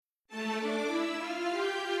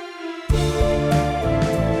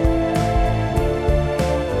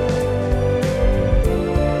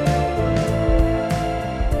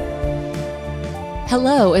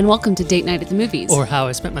Hello, and welcome to Date Night at the Movies. Or How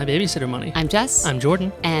I Spent My Babysitter Money. I'm Jess. I'm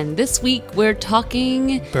Jordan. And this week we're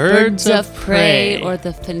talking Birds of Prey, or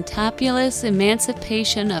the fantabulous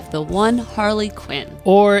emancipation of the one Harley Quinn.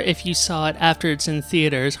 Or, if you saw it after it's in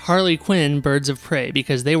theaters, Harley Quinn, Birds of Prey,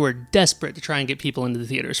 because they were desperate to try and get people into the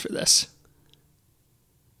theaters for this.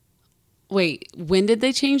 Wait, when did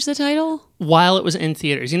they change the title? While it was in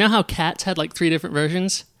theaters. You know how Cats had like 3 different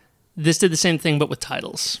versions? This did the same thing, but with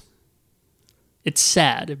titles. It's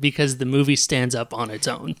sad because the movie stands up on its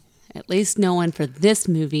own. At least no one for this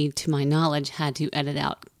movie, to my knowledge, had to edit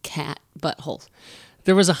out cat buttholes.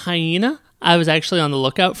 There was a hyena. I was actually on the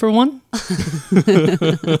lookout for one.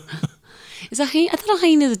 Is a hyena? I thought a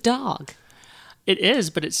hyena is a dog. It is,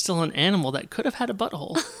 but it's still an animal that could have had a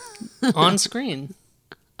butthole on screen.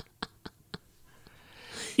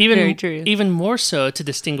 Very true. Even more so to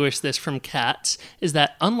distinguish this from Cats is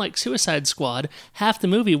that, unlike Suicide Squad, half the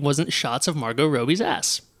movie wasn't shots of Margot Robbie's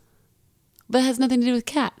ass. But it has nothing to do with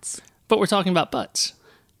cats. But we're talking about butts.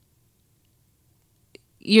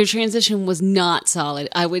 Your transition was not solid.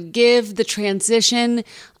 I would give the transition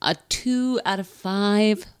a 2 out of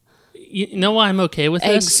 5 You know why I'm okay with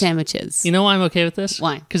egg this? sandwiches. You know why I'm okay with this?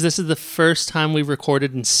 Why? Because this is the first time we've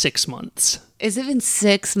recorded in 6 months. Is it been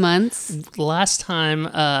 6 months? Last time,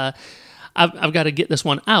 I've got to get this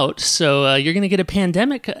one out, so you're going to get a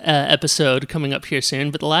pandemic episode coming up here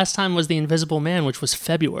soon, but the last time was The Invisible Man, which was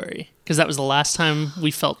February, because that was the last time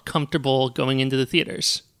we felt comfortable going into the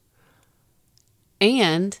theaters.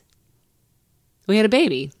 And we had a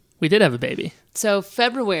baby. We did have a baby. So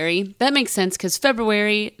February, that makes sense, because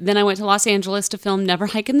February, then I went to Los Angeles to film Never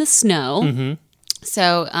Hike in the Snow. Mm-hmm.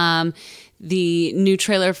 So the new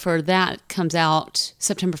trailer for that comes out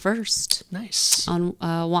September 1st. Nice. On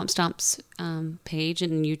Womp Stomp's page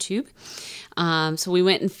and YouTube. So we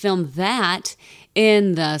went and filmed that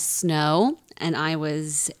in the snow, and I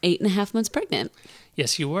was 8.5 months pregnant.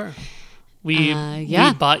 Yes, you were. We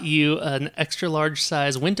bought you an extra large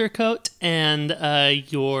size winter coat, and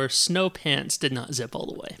your snow pants did not zip all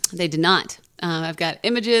the way. They did not. I've got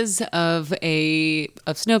images of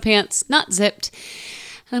snow pants not zipped.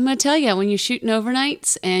 And I'm going to tell you, when you're shooting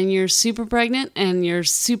overnights and you're super pregnant and you're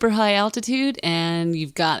super high altitude and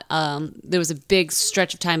you've got, there was a big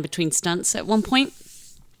stretch of time between stunts at one point,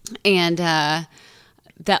 and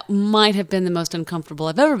that might have been the most uncomfortable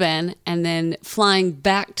I've ever been. And then flying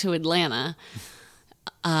back to Atlanta,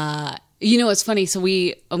 it's funny. So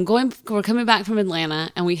we're coming back from Atlanta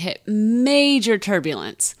and we hit major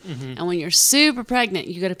turbulence. Mm-hmm. And when you're super pregnant,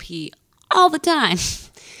 you got to pee all the time.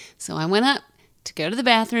 So I went up to go to the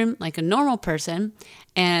bathroom like a normal person,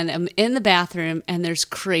 and I'm in the bathroom and there's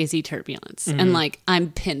crazy turbulence. Mm-hmm. And like I'm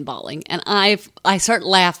pinballing, and I start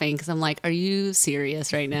laughing because I'm like, are you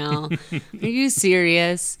serious right now? Are you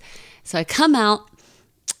serious? So I come out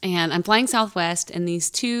and I'm flying Southwest, and these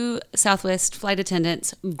 2 Southwest flight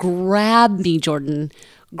attendants grab me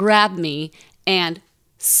and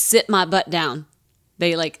sit my butt down.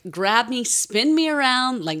 They like grab me, spin me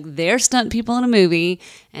around like they're stunt people in a movie,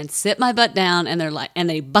 and sit my butt down, and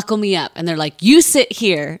they buckle me up, and they're like, "You sit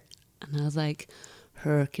here," and I was like,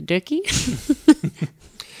 "Herky-durky."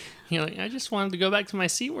 You're like, I just wanted to go back to my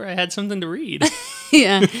seat where I had something to read.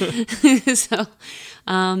 Yeah. So,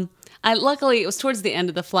 luckily it was towards the end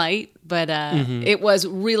of the flight, but It was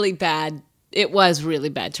really bad. It was really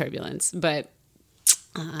bad turbulence, but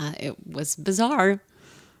it was bizarre.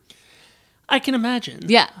 I can imagine.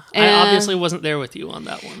 Yeah. I obviously wasn't there with you on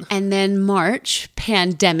that one. And then March,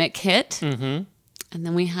 pandemic hit. Mm-hmm. And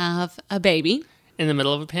then we have a baby. In the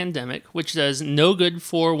middle of a pandemic, which does no good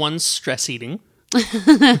for one's stress eating.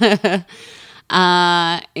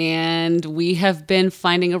 And we have been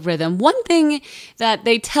finding a rhythm. One thing that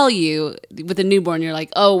they tell you with a newborn, you're like,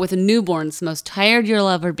 oh, with a newborn, it's the most tired you'll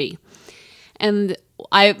ever be. And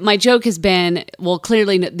my joke has been, well,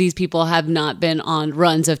 clearly these people have not been on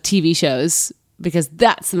runs of TV shows, because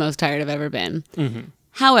that's the most tired I've ever been. Mm-hmm.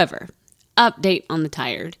 However, update on the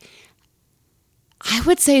tired. I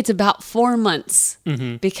would say it's about 4 months,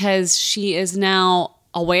 mm-hmm. because she is now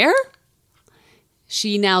aware.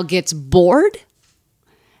 She now gets bored,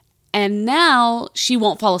 and now she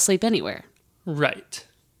won't fall asleep anywhere. Right.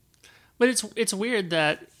 But it's weird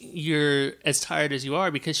that you're as tired as you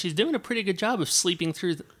are, because she's doing a pretty good job of sleeping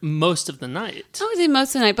through most of the night. I would say most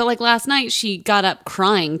of the night, but like last night, she got up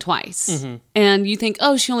crying twice. Mm-hmm. And you think,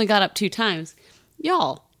 oh, she only got up 2 times.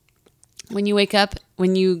 Y'all, when you wake up,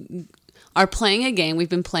 when you are playing a game, we've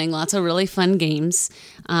been playing lots of really fun games.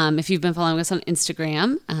 If you've been following us on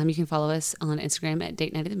Instagram, you can follow us on Instagram at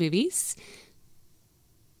Date Night at the Movies.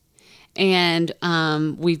 And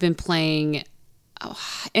we've been playing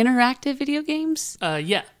interactive video games?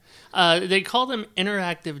 Yeah. They call them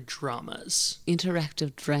interactive dramas.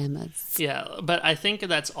 Interactive dramas. Yeah, but I think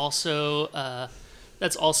that's also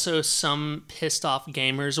some pissed off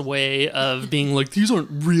gamers' way of being like, these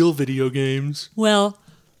aren't real video games. Well,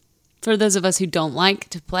 for those of us who don't like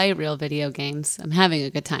to play real video games, I'm having a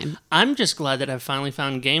good time. I'm just glad that I've finally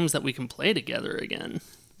found games that we can play together again.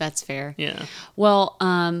 That's fair. Yeah. Well,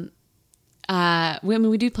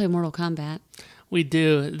 we do play Mortal Kombat. We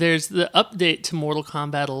do. There's the update to Mortal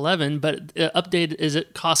Kombat 11, but the update is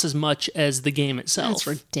it costs as much as the game itself. That's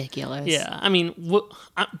ridiculous. Yeah, I mean,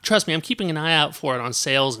 trust me, I'm keeping an eye out for it on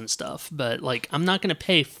sales and stuff, but like, I'm not going to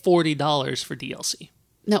pay $40 for DLC.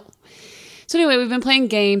 No. So anyway, we've been playing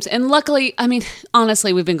games, and luckily, I mean,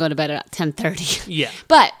 honestly, we've been going to bed at 10:30. Yeah.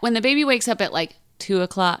 But when the baby wakes up at like 2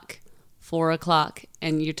 o'clock, 4 o'clock,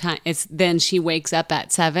 and then she wakes up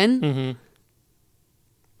at 7. Mm-hmm.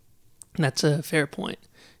 That's a fair point.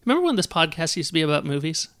 Remember when this podcast used to be about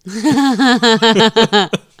movies?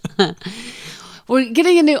 We're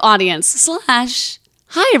getting a new audience. / Hi,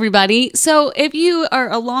 everybody. So if you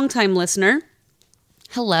are a longtime listener,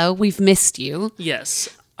 hello, we've missed you. Yes.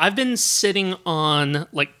 I've been sitting on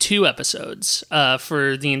like 2 episodes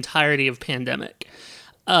for the entirety of Pandemic.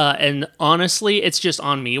 And honestly, it's just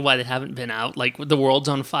on me why they haven't been out. Like, the world's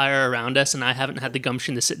on fire around us, and I haven't had the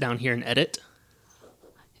gumption to sit down here and edit.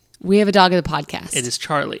 We have a dog of the podcast. It is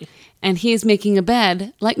Charlie. And he is making a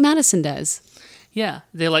bed like Madison does. Yeah,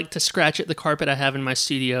 they like to scratch at the carpet I have in my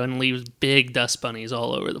studio and leave big dust bunnies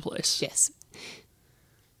all over the place. Yes.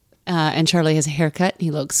 And Charlie has a haircut.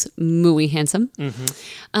 He looks mooey handsome.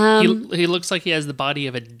 Mm-hmm. He looks like he has the body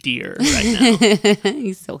of a deer right now.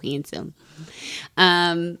 He's so handsome.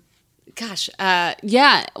 Yeah.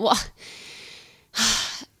 Well,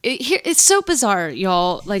 it's so bizarre,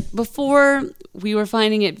 y'all. Like, before we were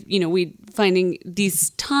finding it, finding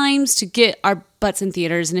these times to get our butts in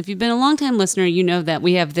theaters. And if you've been a longtime listener, you know that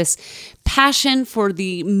we have this passion for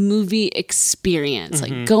the movie experience,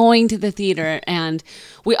 like going to the theater. And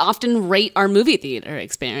we often rate our movie theater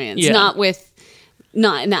experience, not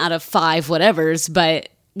an out of 5 whatevers, but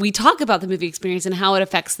we talk about the movie experience and how it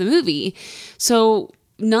affects the movie. So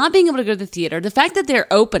not being able to go to the theater, the fact that they're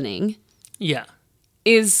opening. Yeah.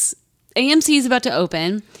 Is AMC is about to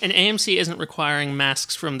open. And AMC isn't requiring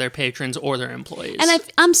masks from their patrons or their employees. And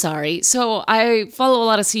I'm sorry. So I follow a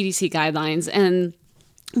lot of CDC guidelines, and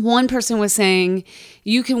one person was saying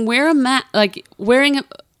you can wear a mask that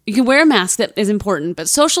is important, but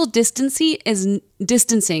social distancing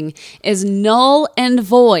is null and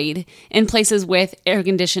void in places with air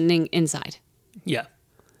conditioning inside. Yeah.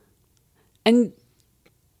 And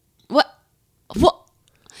what?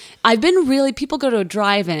 People go to a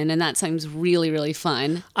drive-in, and that seems really, really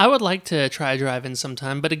fun. I would like to try a drive-in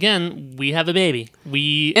sometime, but again, we have a baby.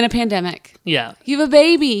 In a pandemic. Yeah. You have a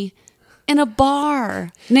baby in a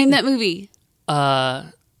bar. Name that movie.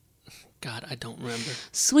 God, I don't remember.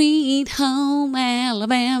 Sweet Home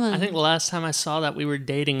Alabama. I think the last time I saw that, we were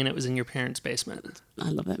dating, and it was in your parents' basement. I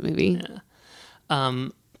love that movie. Yeah.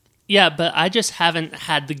 Yeah, but I just haven't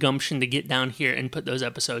had the gumption to get down here and put those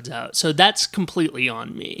episodes out. So that's completely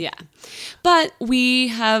on me. Yeah. But we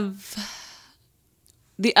have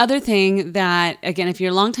the other thing that, again, if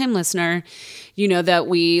you're a longtime listener, you know that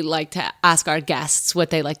we like to ask our guests what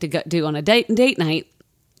they like to do on a date night.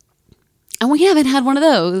 And we haven't had one of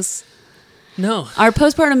those. No. Our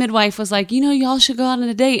postpartum midwife was like, y'all should go out on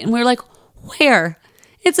a date. And we were like, where?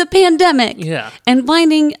 It's a pandemic. Yeah. And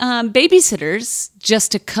finding babysitters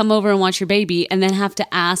just to come over and watch your baby and then have to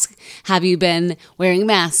ask, have you been wearing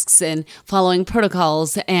masks and following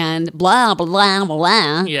protocols and blah, blah, blah,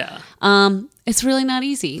 blah. Yeah. It's really not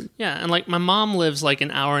easy. Yeah. And like, my mom lives like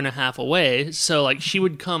an hour and a half away. So like, she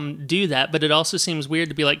would come do that. But it also seems weird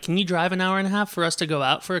to be like, can you drive an hour and a half for us to go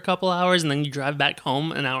out for a couple hours and then you drive back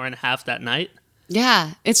home an hour and a half that night?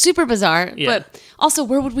 Yeah. It's super bizarre. Yeah. But also,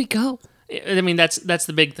 where would we go? I mean, that's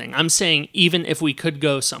the big thing. I'm saying even if we could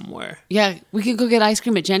go somewhere. Yeah, we could go get ice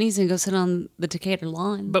cream at Jenny's and go sit on the Decatur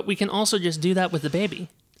lawn. But we can also just do that with the baby.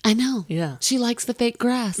 I know. Yeah. She likes the fake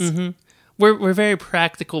grass. Mm-hmm. We're very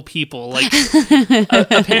practical people. Like,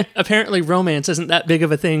 apparently romance isn't that big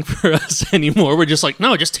of a thing for us anymore. We're just like,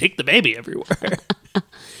 no, just take the baby everywhere.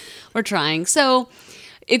 We're trying. So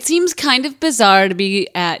it seems kind of bizarre to be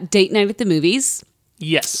at date night at the movies.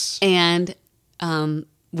 Yes. And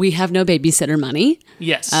we have no babysitter money.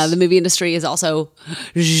 Yes. The movie industry is also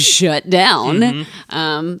shut down.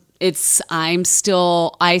 Mm-hmm. I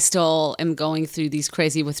still am going through these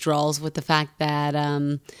crazy withdrawals with the fact that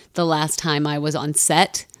the last time I was on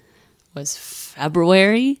set was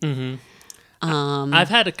February. Mm-hmm. I've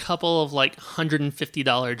had a couple of like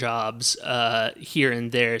 $150 jobs here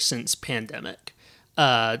and there since pandemic.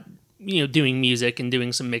 Doing music and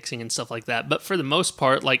doing some mixing and stuff like that. But for the most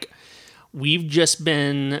part, like, we've just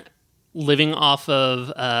been living off of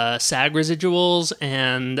SAG residuals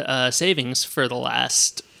and savings for the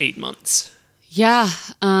last 8 months. Yeah.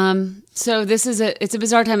 So it's a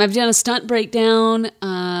bizarre time. I've done a stunt breakdown.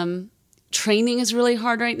 Training is really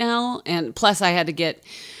hard right now. And plus I had to get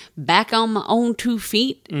back on my own 2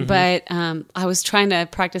 feet. Mm-hmm. But I was trying to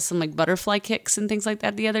practice some like butterfly kicks and things like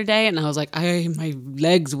that the other day. And I was like, my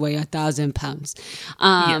legs weigh 1,000 pounds.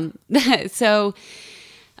 So,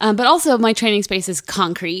 but also my training space is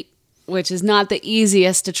concrete, which is not the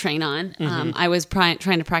easiest to train on. Mm-hmm. I was trying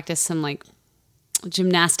to practice some like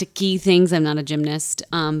gymnastic-y things. I'm not a gymnast,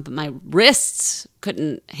 but my wrists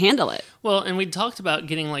couldn't handle it. Well, and we talked about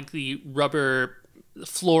getting like the rubber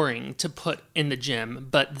flooring to put in the gym,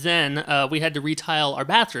 but then we had to retile our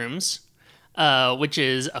bathrooms, which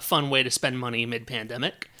is a fun way to spend money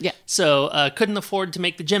mid-pandemic. Yeah. So couldn't afford to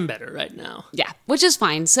make the gym better right now. Yeah, which is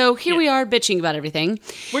fine. So here we are bitching about everything.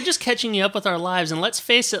 We're just catching you up with our lives, and let's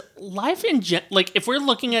face it, life like if we're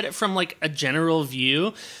looking at it from like a general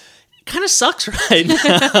view, kind of sucks right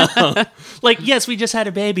now. Like, yes, we just had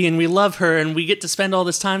a baby and we love her and we get to spend all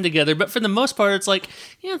this time together, but for the most part, it's like,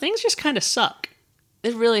 things just kind of suck.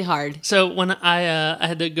 It's really hard. So when I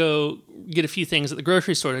had to go get a few things at the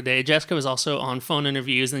grocery store today, Jessica was also on phone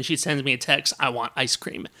interviews, and she sends me a text, I want ice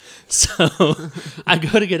cream. So I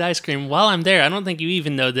go to get ice cream. While I'm there, I don't think you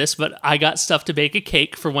even know this, but I got stuff to bake a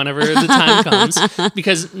cake for whenever the time comes,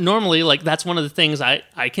 because normally, like, that's one of the things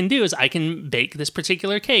I can do is I can bake this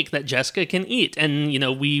particular cake that Jessica can eat, and,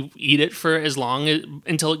 we eat it for as long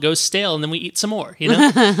until it goes stale, and then we eat some more,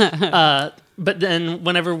 But then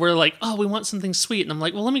whenever we're like, oh, we want something sweet, and I'm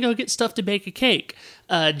like, well, let me go get stuff to bake a cake.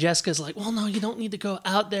 Jessica's like, well, no, you don't need to go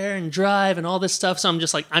out there and drive and all this stuff. So I'm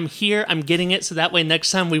just like, I'm here, I'm getting it. So that way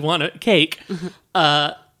next time we want a cake,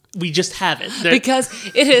 we just have it. Because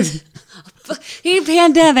it is a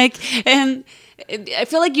pandemic, and I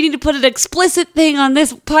feel like you need to put an explicit thing on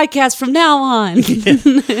this podcast from now on.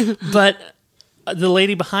 Yeah. But the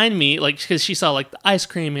lady behind me, like, because she saw like the ice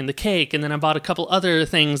cream and the cake, and then I bought a couple other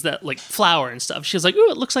things that like flour and stuff. She was like, "Ooh,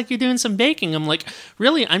 it looks like you're doing some baking." I'm like,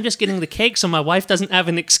 "Really? I'm just getting the cake so my wife doesn't have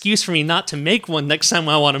an excuse for me not to make one next time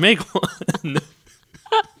I want to make one."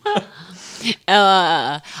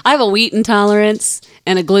 I have a wheat intolerance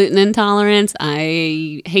and a gluten intolerance.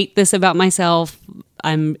 I hate this about myself.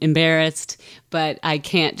 I'm embarrassed, but I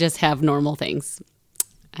can't just have normal things.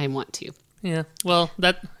 I want to. Yeah, well,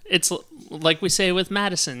 it's like we say with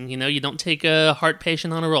Madison, you don't take a heart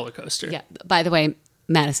patient on a roller coaster. Yeah, by the way,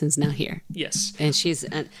 Madison's now here. Yes. And she's,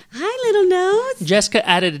 hi, little nose. Jessica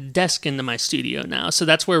added a desk into my studio now, so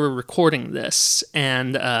that's where we're recording this,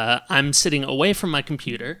 and I'm sitting away from my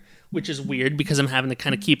computer, which is weird because I'm having to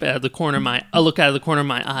kind of keep it out of the corner of my, look out of the corner of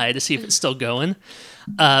my eye to see if it's still going.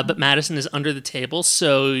 But Madison is under the table,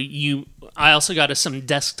 so I also got us some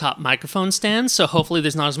desktop microphone stands, so hopefully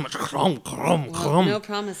there's not as much crum. No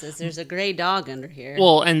promises. There's a gray dog under here.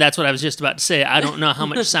 Well, and that's what I was just about to say. I don't know how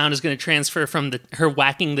much sound is going to transfer from her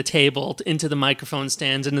whacking the table into the microphone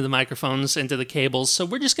stands, into the microphones, into the cables, so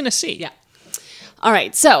we're just going to see. Yeah. All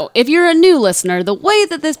right, so if you're a new listener, the way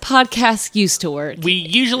that this podcast used to work... We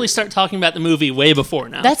usually start talking about the movie way before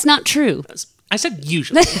now. That's not true. I said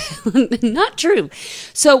usually. Not true.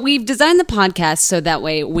 So we've designed the podcast so that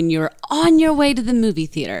way when you're on your way to the movie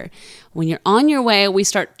theater, when you're on your way, we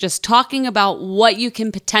start just talking about what you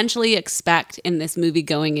can potentially expect in this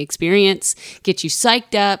movie-going experience, get you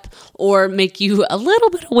psyched up, or make you a little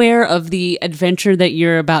bit aware of the adventure that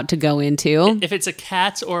you're about to go into. If it's a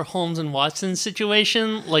Cats or Holmes and Watson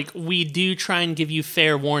situation, like, we do try and give you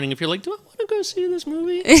fair warning. If you're like, do I want to go see this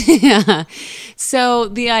movie? Yeah. So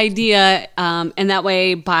the idea, and that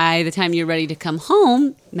way by the time you're ready to come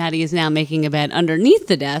home, Maddie is now making a bed underneath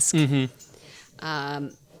the desk. Mm-hmm.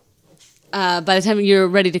 By the time you're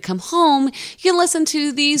ready to come home, you can listen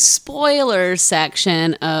to the spoiler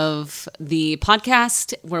section of the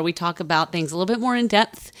podcast where we talk about things a little bit more in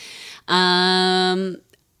depth. I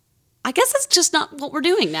guess that's just not what we're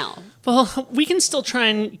doing now. Well, we can still try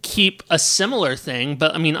and keep a similar thing,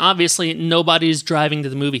 but I mean, obviously, nobody's driving to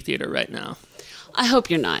the movie theater right now. I hope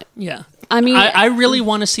you're not. Yeah. I mean, I really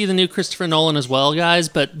want to see the new Christopher Nolan as well, guys,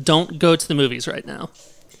 but don't go to the movies right now.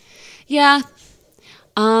 Yeah.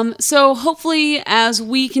 So hopefully as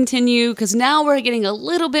we continue, because now we're getting a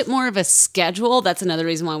little bit more of a schedule. That's another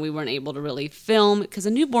reason why we weren't able to really film, because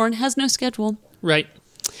a newborn has no schedule. Right.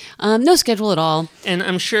 No schedule at all. And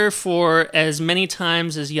I'm sure for as many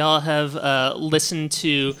times as y'all have listened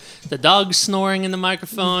to the dog snoring in the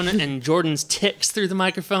microphone and Jordan's ticks through the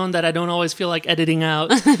microphone that I don't always feel like editing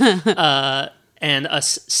out, and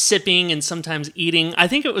us sipping and sometimes eating. I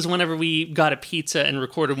think it was whenever we got a pizza and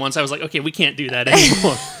recorded once, I was like, okay, we can't do that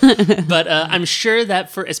anymore. But I'm sure that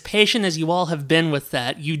for as patient as you all have been with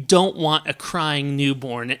that, you don't want a crying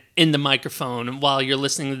newborn in the microphone while you're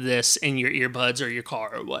listening to this in your earbuds or your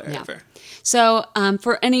car or whatever. Yeah. So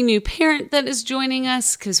for any new parent that is joining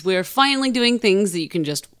us, because we're finally doing things that you can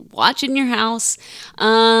just watch in your house,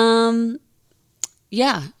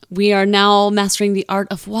 we are now mastering the art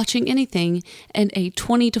of watching anything in a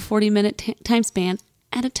 20 to 40 minute time span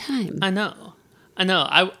at a time. I know.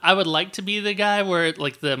 I would like to be the guy where,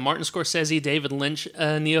 like, the Martin Scorsese, David Lynch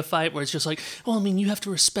neophyte, where it's just like, well, I mean, you have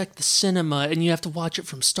to respect the cinema and you have to watch it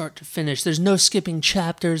from start to finish. There's no skipping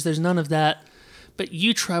chapters. There's none of that. But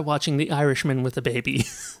you try watching The Irishman with a baby.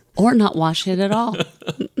 Or not watch it at all.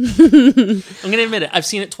 I'm going to admit it. I've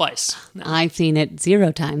seen it twice. No. I've seen it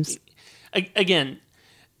 0 times. Again,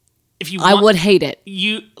 if you I would hate it.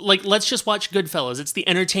 Let's just watch Goodfellas. It's the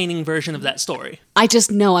entertaining version of that story. I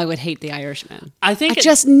just know I would hate The Irishman. I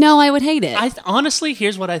just know I would hate it. Honestly,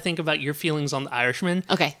 here's what I think about your feelings on The Irishman.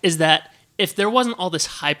 Okay. Is that if there wasn't all this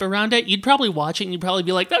hype around it, you'd probably watch it and you'd probably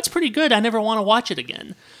be like, that's pretty good. I never want to watch it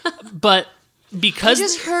again. But because I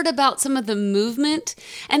just heard about some of the movement.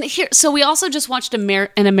 And so we also just watched An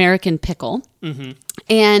American Pickle. Mm-hmm.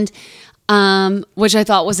 And which I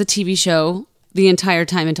thought was a TV show the entire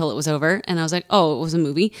time until it was over, and I was like, "Oh, it was a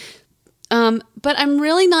movie." But I'm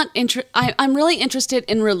really not I'm really interested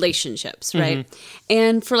in relationships, right? Mm-hmm.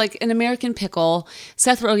 And for like An American Pickle,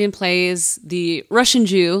 Seth Rogen plays the Russian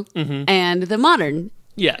Jew and the modern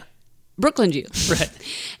Brooklyn Jew, right?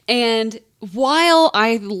 And while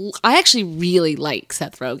I actually really like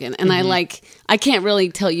Seth Rogen, and I can't really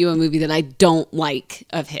tell you a movie that I don't like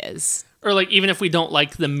of his. Or like even if we don't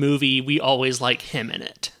like the movie, we always like him in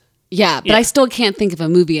it. Yeah, but I still can't think of a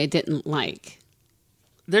movie I didn't like.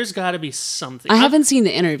 There's got to be something. I haven't seen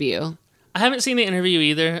The Interview. I haven't seen The Interview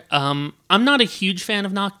either. I'm not a huge fan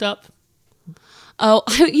of Knocked Up. Oh,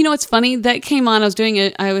 you know what's funny? That came on.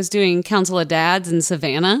 I was doing Council of Dads in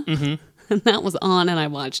Savannah, and that was on, and I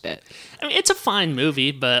watched it. I mean, it's a fine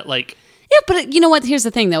movie, but like. Yeah, but you know what? Here's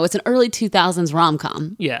the thing, though. It's an early 2000s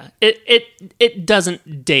rom-com. Yeah, it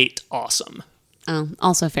doesn't date awesome. Oh,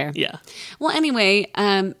 also fair. Yeah. Well, anyway,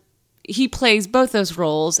 he plays both those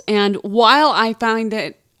roles, and while I found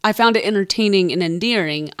it entertaining and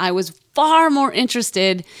endearing, I was far more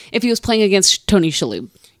interested if he was playing against Tony Shalhoub.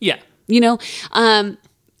 Yeah. You know?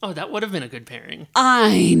 That would have been a good pairing.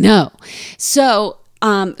 I know. So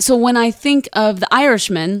when I think of The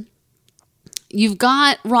Irishman, you've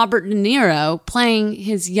got Robert De Niro playing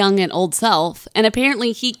his young and old self, and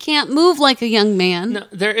apparently he can't move like a young man. No,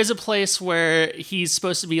 there is a place where he's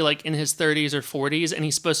supposed to be like in his 30s or 40s, and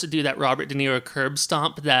he's supposed to do that Robert De Niro curb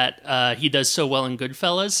stomp that he does so well in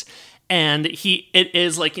Goodfellas. And it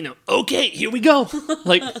is like, okay, here we go.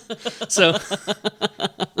 Like, so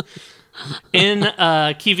in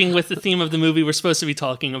keeping with the theme of the movie we're supposed to be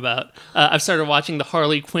talking about, I've started watching the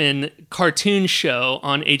Harley Quinn cartoon show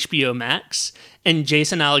on HBO Max, and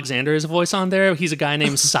Jason Alexander is a voice on there. He's a guy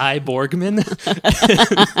named Cy Borgman.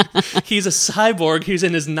 He's a cyborg who's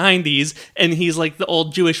in his 90s, and he's like the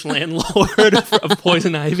old Jewish landlord of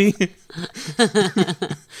Poison Ivy.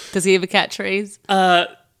 Does he have a catchphrase?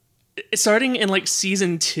 Starting in like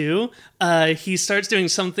season 2, he starts doing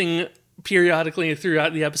something periodically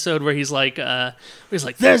throughout the episode where he's like,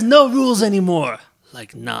 there's no rules anymore.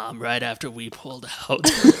 Like, nah, right after we pulled out.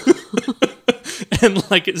 And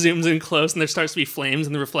like it zooms in close and there starts to be flames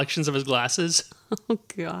in the reflections of his glasses. Oh,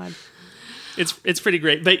 God. It's pretty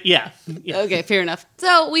great, but yeah. Okay, fair enough.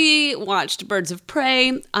 So we watched Birds of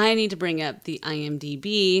Prey. I need to bring up the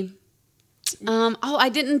IMDb. I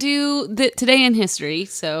didn't do the Today in History,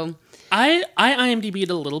 so... I IMDb'd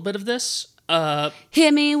a little bit of this.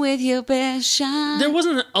 Hit me with your best shot. There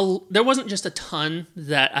wasn't just a ton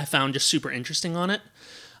that I found just super interesting on it.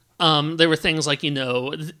 There were things like,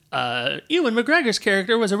 Ewan McGregor's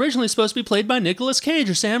character was originally supposed to be played by Nicolas Cage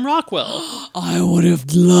or Sam Rockwell. I would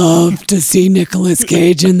have loved to see Nicolas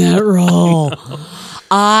Cage in that role.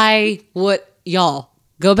 I would, y'all,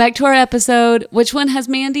 go back to our episode. Which one has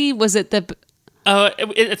Mandy? Was it the...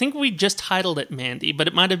 I think we just titled it Mandy, but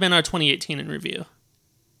it might have been our 2018 in review.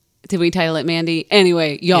 Did we title it Mandy?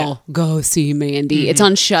 Anyway, y'all, go see Mandy. Mm-hmm. It's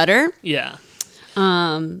on Shudder. Yeah.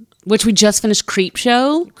 which we just finished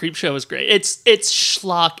Creepshow. Creepshow is great. It's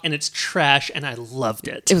schlock and it's trash, and I loved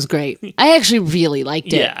it. It was great. I actually really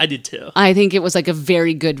liked it. Yeah, I did too. I think it was like a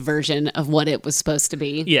very good version of what it was supposed to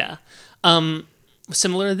be. Yeah.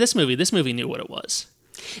 Similar to this movie knew what it was.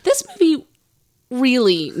 This movie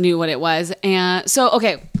really knew what it was. And so,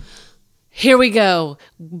 okay, here we go.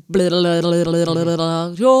 Joy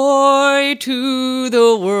to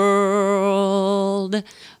the world.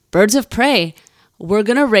 Birds of Prey. We're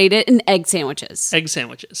going to rate it in egg sandwiches. Egg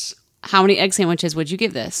sandwiches. How many egg sandwiches would you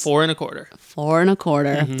give this? 4 1/4. 4 1/4.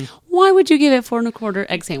 Mm-hmm. Why would you give it 4 1/4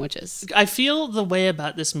 egg sandwiches? I feel the way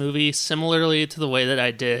about this movie similarly to the way that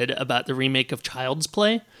I did about the remake of Child's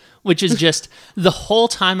Play, which is just the whole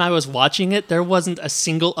time I was watching it, there wasn't a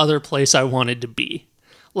single other place I wanted to be.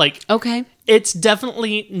 Like, Okay. it's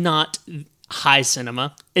definitely not high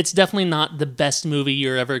cinema. It's definitely not the best movie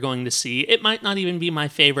you're ever going to see. It might not even be my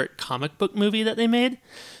favorite comic book movie that they made,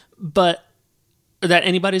 but or that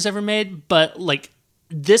anybody's ever made. But like,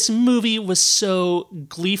 this movie was so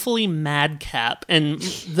gleefully madcap, and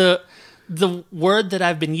the word that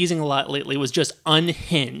I've been using a lot lately was just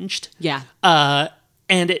unhinged. Yeah.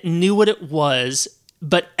 And it knew what it was,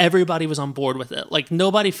 but everybody was on board with it. Like,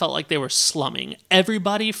 nobody felt like they were slumming.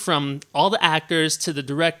 Everybody, from all the actors to the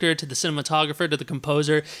director to the cinematographer to the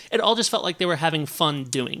composer, it all just felt like they were having fun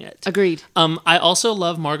doing it. Agreed. I also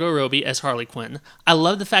love Margot Robbie as Harley Quinn. I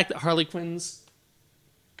love the fact that Harley Quinn's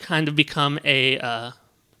kind of become a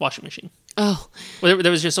washing machine. Oh. Well, there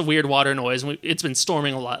was just a weird water noise. It's been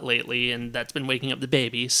storming a lot lately, and that's been waking up the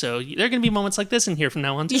baby. So there are going to be moments like this in here from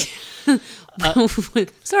now on, too.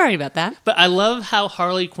 Sorry about that. But I love how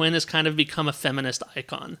Harley Quinn has kind of become a feminist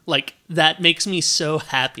icon. Like, that makes me so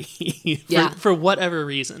happy for whatever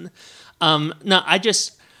reason.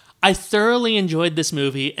 I thoroughly enjoyed this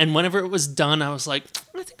movie, and whenever it was done, I was like,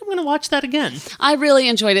 I think I'm going to watch that again. I really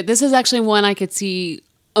enjoyed it. This is actually one I could see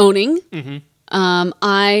owning. Mm-hmm.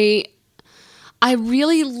 I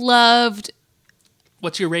really loved...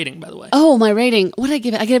 What's your rating, by the way? Oh, my rating. What did I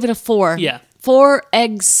give it? I gave it a 4. Yeah. 4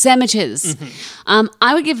 egg sandwiches. Mm-hmm.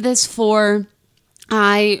 I would give this 4.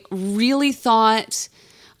 I really thought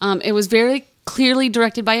it was very clearly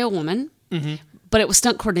directed by a woman, but it was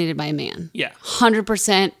stunt coordinated by a man. Yeah.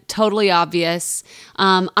 100%, totally obvious.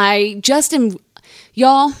 I just am...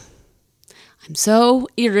 Y'all, I'm so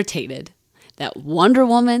irritated that Wonder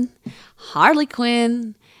Woman, Harley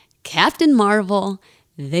Quinn, Captain Marvel,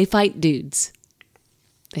 they fight dudes.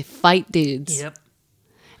 They fight dudes. Yep.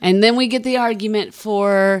 And then we get the argument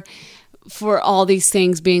for all these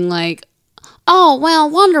things being like, oh, well,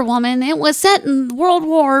 Wonder Woman, it was set in World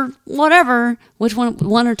War whatever. Which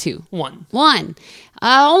one or two? One.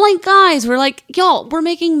 Only guys were like, y'all, we're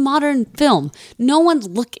making modern film. No one's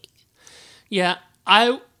looking. Yeah,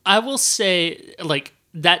 I will say, like,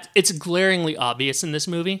 that it's glaringly obvious in this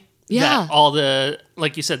movie. Yeah. That all the,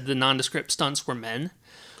 like you said, the nondescript stunts were men.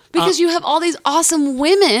 Because you have all these awesome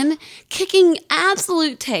women kicking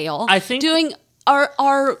absolute tail. I think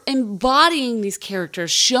are embodying these characters,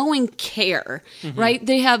 showing care, right?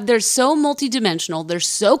 They're so multidimensional, they're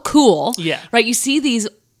so cool. Yeah. Right? You see these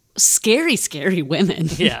scary, scary women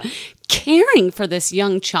Yeah. caring for this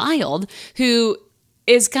young child who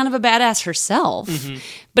is kind of a badass herself,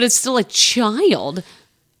 but it's still a child.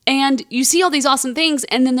 And you see all these awesome things,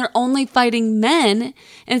 and then they're only fighting men.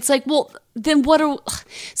 And it's like, well, then what are...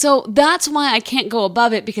 So that's why I can't go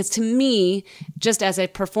above it, because to me, just as a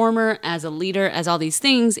performer, as a leader, as all these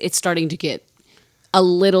things, it's starting to get a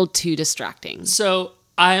little too distracting. So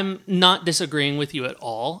I'm not disagreeing with you at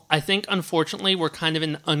all. I think, unfortunately, we're kind of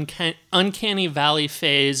in the uncanny valley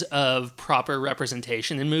phase of proper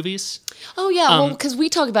representation in movies. Oh, yeah. Well, because we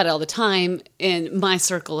talk about it all the time in my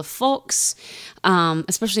circle of folks,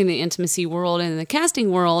 especially in the intimacy world and in the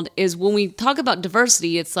casting world, is when we talk about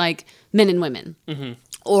diversity, it's like men and women.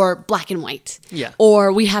 Or black and white. Yeah.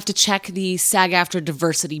 Or we have to check the SAG-AFTRA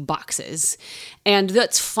diversity boxes. And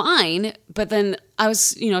that's fine. But then I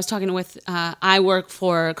was talking with, I work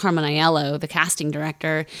for Carmen Aiello, the casting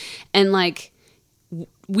director. And like,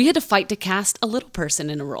 we had to fight to cast a little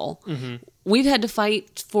person in a role. We've had to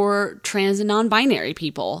fight for trans and non-binary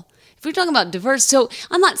people. If we're talking about diverse, so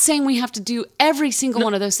I'm not saying we have to do every single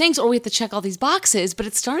one of those things or we have to check all these boxes, but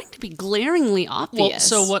it's starting to be glaringly obvious.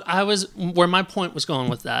 Well, so where my point was going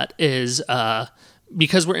with that is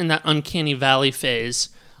because we're in that uncanny valley phase,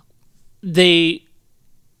 the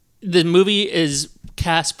movie is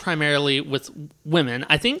cast primarily with women.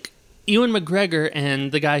 I think Ewan McGregor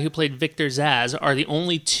and the guy who played Victor Zsasz are the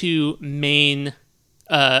only two main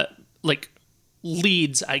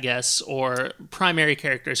leads, I guess, or primary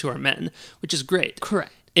characters who are men, which is great.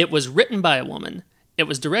 Correct. It was written by a woman. It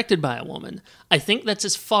was directed by a woman. I think that's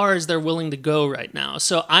as far as they're willing to go right now.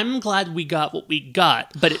 So I'm glad we got what we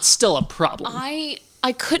got, but it's still a problem. I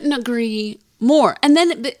couldn't agree more. And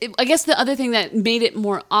then I guess the other thing that made it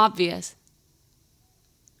more obvious.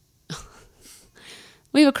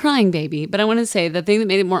 We have a crying baby, but I want to say the thing that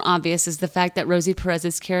made it more obvious is the fact that Rosie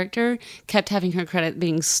Perez's character kept having her credit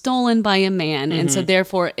being stolen by a man, and so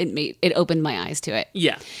therefore it opened my eyes to it.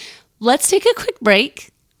 Yeah. Let's take a quick break.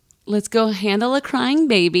 Let's go handle a crying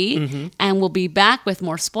baby, and we'll be back with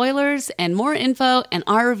more spoilers and more info and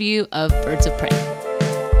our review of Birds of Prey.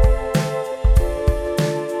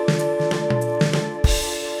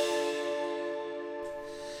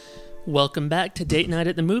 Welcome back to Date Night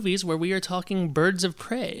at the Movies, where we are talking Birds of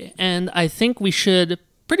Prey. And I think we should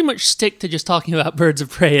pretty much stick to just talking about Birds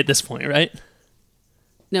of Prey at this point, right?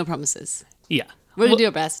 No promises. Yeah. We're going to do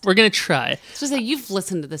our best. We're going to try. So say you've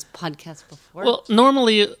listened to this podcast before. Well,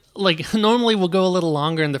 normally we'll go a little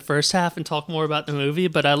longer in the first half and talk more about the movie,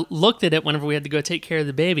 but I looked at it whenever we had to go take care of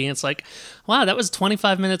the baby, and it's like, wow, that was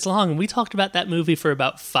 25 minutes long, and we talked about that movie for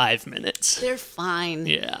about 5 minutes. They're fine.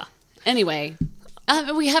 Yeah. Anyway,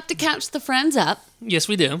 we have to catch the friends up. Yes,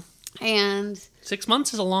 we do. And 6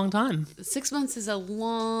 months is a long time. 6 months is a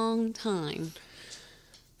long time.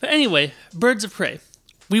 But anyway, Birds of Prey.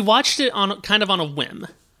 We watched it on a whim,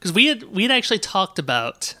 because we had actually talked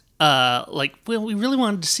about we really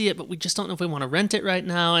wanted to see it, but we just don't know if we want to rent it right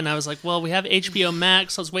now. And I was like, well, we have HBO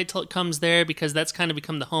Max. Let's wait till it comes there, because that's kind of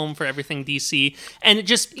become the home for everything DC. And it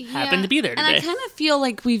just happened to be there today. And I kind of feel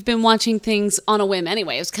like we've been watching things on a whim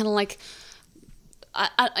anyway. It was kind of like,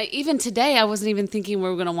 even today, I wasn't even thinking we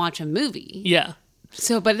were going to watch a movie. Yeah.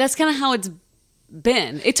 So, but that's kind of how it's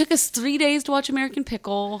been. It took us 3 days to watch American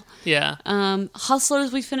Pickle. Yeah.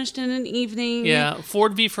 Hustlers we finished in an evening. Yeah.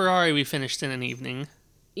 Ford v Ferrari we finished in an evening.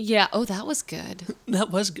 Yeah. Oh, that was good. That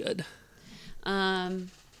was good.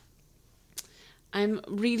 I'm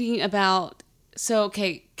reading about. So,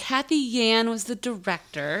 okay, Kathy Yan was the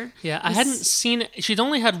director. Yeah, I hadn't seen. She'd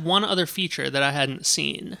only had one other feature that I hadn't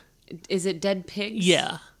seen. Is it Dead Pigs?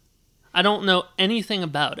 Yeah. I don't know anything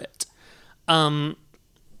about it.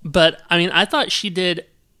 But I mean, I thought she did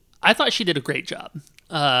a great job.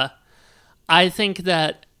 I think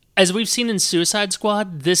that, as we've seen in Suicide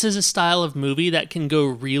Squad, this is a style of movie that can go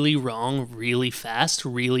really wrong, really fast,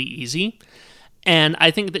 really easy. And I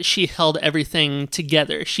think that she held everything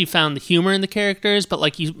together. She found the humor in the characters, but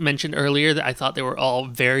like you mentioned earlier, that I thought they were all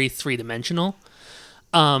very three-dimensional.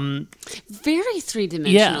 Very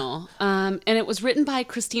three-dimensional. Yeah. And it was written by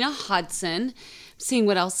Christina Hodson. Seeing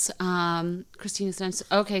what else Christina's done.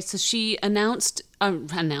 Okay, so she announced,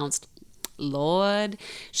 Lord,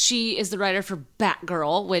 she is the writer for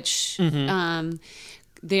Batgirl, which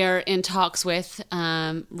they're in talks with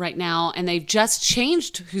right now, and they've just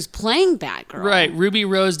changed who's playing Batgirl. Right, Ruby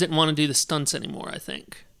Rose didn't want to do the stunts anymore, I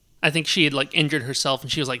think. I think she had injured herself,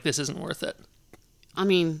 and she was like, this isn't worth it. I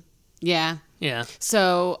mean, yeah. Yeah.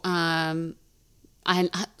 So some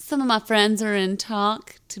of my friends are in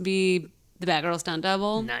talk to be the Batgirl stunt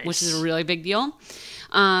double, nice. Which is a really big deal.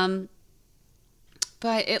 But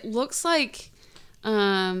it looks like,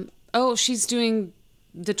 she's doing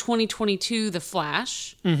the 2022 The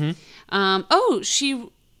Flash. Mm-hmm.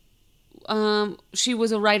 She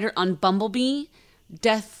was a writer on Bumblebee,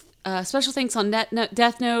 special thanks on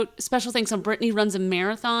Death Note, special thanks on Brittany Runs a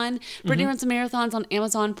Marathon. Brittany Runs a Marathon's on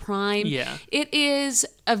Amazon Prime. Yeah. It is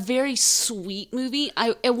a very sweet movie.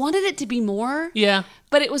 I wanted it to be more. Yeah.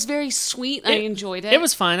 But it was very sweet. I enjoyed it. It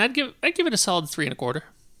was fine. I'd give it a solid 3.25.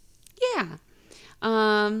 Yeah.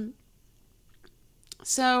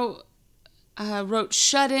 Wrote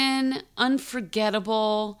Shut In,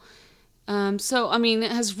 Unforgettable.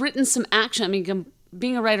 It has written some action. I mean,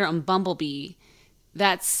 being a writer on Bumblebee,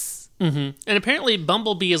 that's... Mm-hmm. And apparently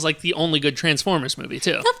Bumblebee is the only good Transformers movie,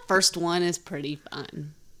 too. The first one is pretty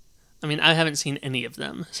fun. I mean, I haven't seen any of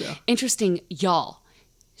them, so... Interesting, y'all.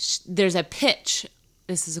 There's a pitch.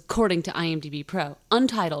 This is according to IMDb Pro.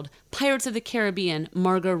 Untitled, Pirates of the Caribbean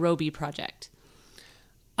Margot Robbie Project.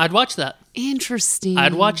 I'd watch that. Interesting.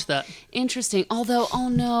 I'd watch that. Interesting. Although, oh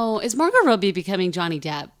no, is Margot Robbie becoming Johnny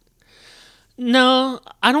Depp? No,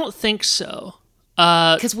 I don't think so.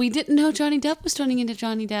 Because we didn't know Johnny Depp was turning into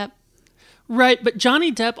Johnny Depp. Right, but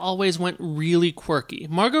Johnny Depp always went really quirky.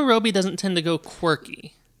 Margot Robbie doesn't tend to go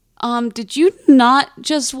quirky. Did you not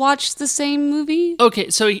just watch the same movie?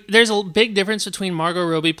 Okay, so there's a big difference between Margot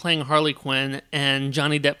Robbie playing Harley Quinn and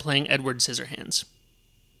Johnny Depp playing Edward Scissorhands.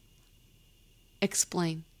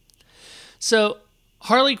 Explain. So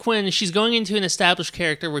Harley Quinn, she's going into an established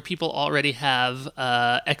character where people already have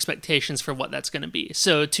expectations for what that's going to be.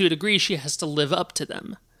 So to a degree, she has to live up to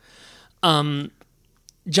them.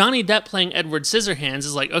 Johnny Depp playing Edward Scissorhands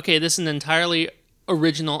is like, okay, this is an entirely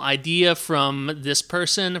original idea from this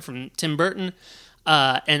person, from Tim Burton,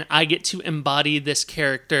 and I get to embody this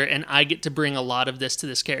character, and I get to bring a lot of this to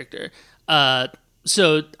this character.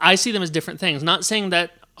 So I see them as different things. Not saying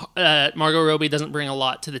that Margot Robbie doesn't bring a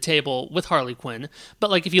lot to the table with Harley Quinn,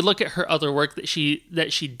 but like if you look at her other work that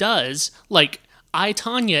she does, like I,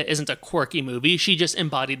 Tonya isn't a quirky movie. She just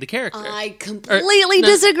embodied the character. I completely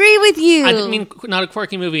disagree with you. I didn't mean not a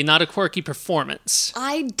quirky movie, not a quirky performance.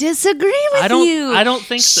 I disagree with you. I don't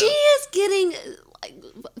think so. She is getting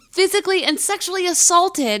physically and sexually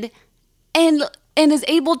assaulted and is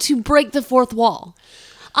able to break the fourth wall.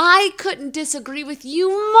 I couldn't disagree with you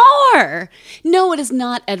more. No, it is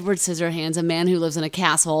not Edward Scissorhands, a man who lives in a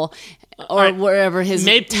castle or wherever his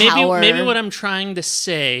tower. Maybe what I'm trying to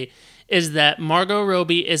say is that Margot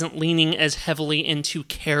Robbie isn't leaning as heavily into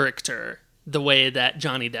character the way that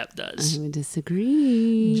Johnny Depp does. I would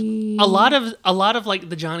disagree. A lot of like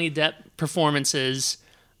the Johnny Depp performances,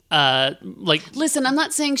 listen, I'm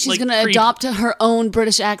not saying she's going to adopt her own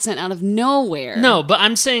British accent out of nowhere. No, but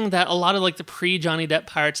I'm saying that a lot of like the pre-Johnny Depp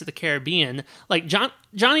Pirates of the Caribbean, like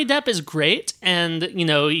Johnny Depp is great, and you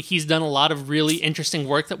know he's done a lot of really interesting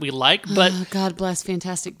work that we like. But God bless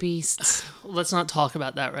Fantastic Beasts. Let's not talk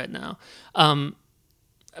about that right now.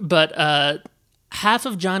 But half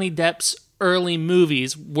of Johnny Depp's early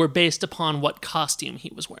movies were based upon what costume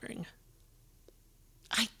he was wearing.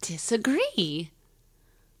 I disagree.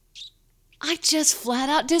 I just flat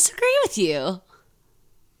out disagree with you.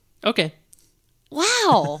 Okay.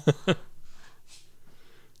 Wow.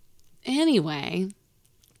 Anyway.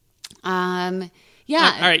 Yeah.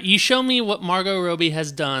 All right. You show me what Margot Robbie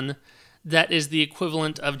has done that is the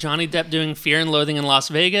equivalent of Johnny Depp doing Fear and Loathing in Las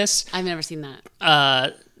Vegas. I've never seen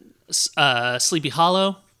that. Sleepy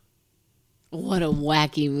Hollow. What a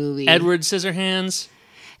wacky movie. Edward Scissorhands.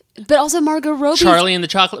 But also Margot Robbie. Charlie and the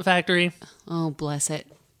Chocolate Factory. Oh, bless it.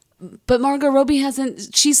 But Margot Robbie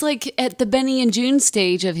hasn't... She's like at the Benny and June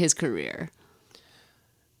stage of his career.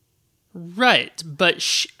 Right, but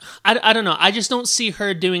I don't know. I just don't see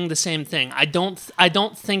her doing the same thing. I don't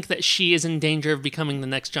think that she is in danger of becoming the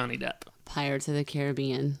next Johnny Depp. Pirates of the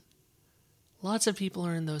Caribbean. Lots of people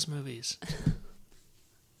are in those movies.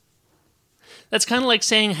 That's kind of like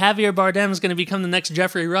saying Javier Bardem is going to become the next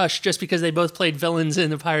Jeffrey Rush just because they both played villains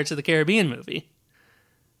in the Pirates of the Caribbean movie.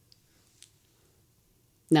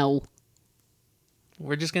 No.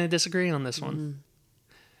 We're just going to disagree on this one. Mm.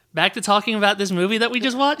 Back to talking about this movie that we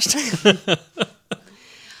just watched.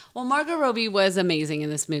 Well, Margot Robbie was amazing in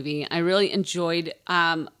this movie. I really enjoyed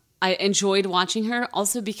watching her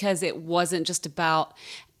also because it wasn't just about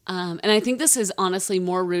and I think this is honestly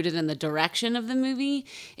more rooted in the direction of the movie,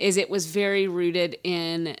 is it was very rooted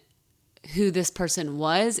in who this person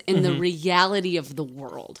was in the reality of the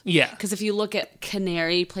world. Yeah. Because if you look at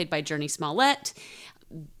Canary, played by Jurnee Smollett,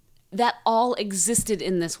 that all existed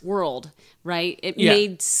in this world, right? It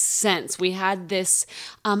made sense. We had this,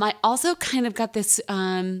 I also kind of got this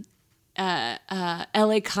LA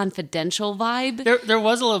Confidential vibe. There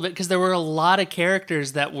was a little bit, because there were a lot of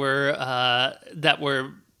characters that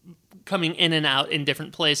were coming in and out in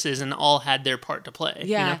different places and all had their part to play.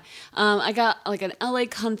 Yeah. You know? I got like an LA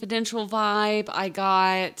Confidential vibe. I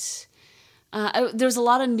got... there was a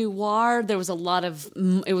lot of noir. There was a lot of...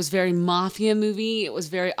 It was very mafia movie. It was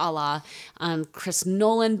very a la Chris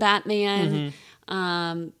Nolan Batman.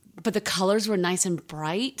 Mm-hmm. But the colors were nice and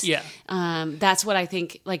bright. Yeah. That's what I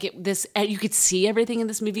think. Like you could see everything in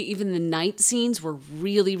this movie. Even the night scenes were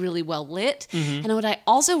really, really well lit. Mm-hmm. And what I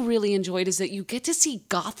also really enjoyed is that you get to see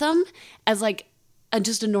Gotham as like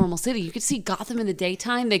just a normal city. You could see Gotham in the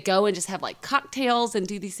daytime. They go and just have like cocktails and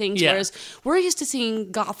do these things. Yeah. Whereas we're used to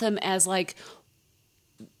seeing Gotham as like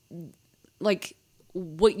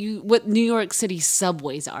what New York City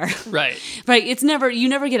subways are. Right. Right. You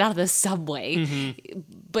never get out of the subway, mm-hmm.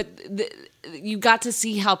 but you got to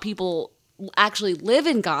see how people actually live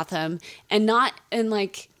in Gotham and not, and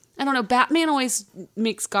like, I don't know, Batman always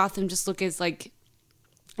makes Gotham just look as like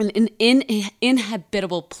an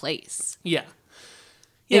inhabitable place. Yeah.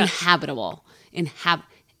 Inhabitable.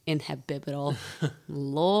 Inhabitable.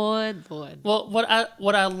 Lord. Well,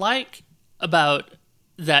 what I like about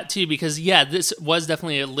that too, because this was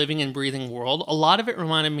definitely a living and breathing world. A lot of it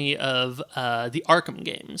reminded me of the Arkham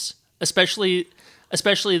games, especially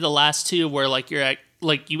the last two, where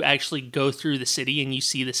you actually go through the city and you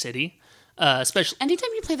see the city. Especially anytime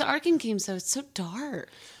you play the Arkham games, though, it's so dark.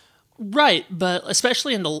 Right, but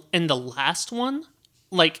especially in the last one,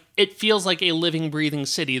 like it feels like a living, breathing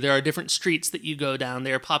city. There are different streets that you go down.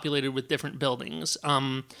 They are populated with different buildings.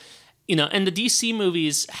 And the DC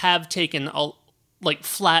movies have taken like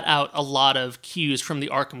flat out a lot of cues from the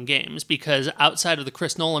Arkham games, because outside of the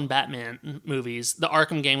Chris Nolan Batman movies, the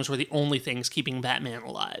Arkham games were the only things keeping Batman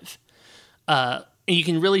alive. And you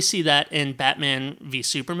can really see that in Batman v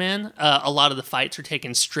Superman. A lot of the fights are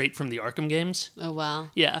taken straight from the Arkham games. Oh, wow.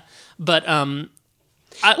 Yeah. But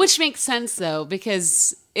which makes sense though,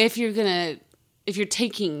 because if you're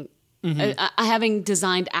taking having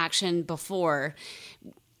designed action before,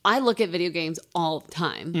 I look at video games all the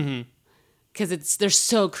time. Because they're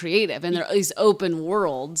so creative and they're these open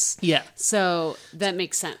worlds. Yeah. So that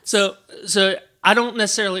makes sense. So I don't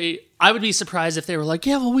necessarily... I would be surprised if they were like,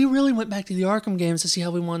 yeah, well, we really went back to the Arkham games to see how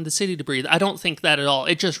we wanted the city to breathe. I don't think that at all.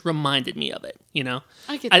 It just reminded me of it, you know?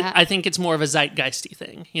 I get that. I think it's more of a zeitgeisty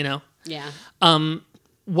thing, you know? Yeah.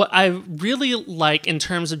 What I really like in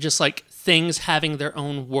terms of just like things having their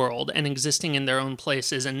own world and existing in their own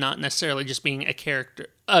places and not necessarily just being a character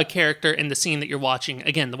in the scene that you're watching,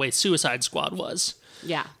 again, the way Suicide Squad was.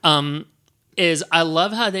 Yeah. Is I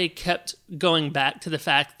love how they kept going back to the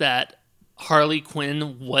fact that Harley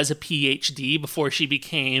Quinn was a PhD before she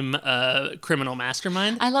became a criminal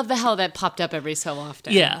mastermind. I love how that popped up every so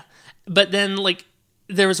often. Yeah. But then, like,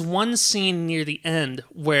 there was one scene near the end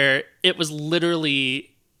where it was literally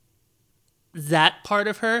that part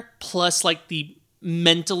of her plus, like, the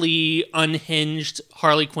mentally unhinged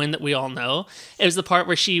Harley Quinn that we all know. It was the part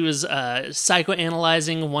where she was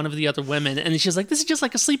psychoanalyzing one of the other women, and she's like, this is just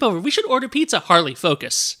like a sleepover. We should order pizza. Harley,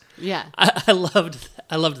 focus. Yeah. I loved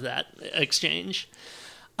that exchange.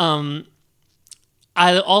 I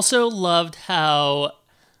also loved how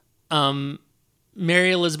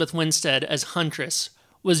Mary Elizabeth Winstead as Huntress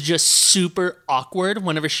was just super awkward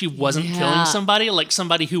whenever she wasn't killing somebody, like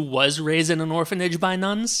somebody who was raised in an orphanage by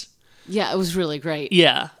nuns. Yeah, it was really great.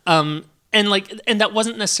 Yeah. And that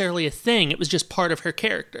wasn't necessarily a thing. It was just part of her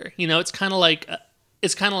character. You know, it's kind of like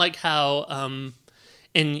how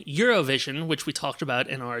in Eurovision, which we talked about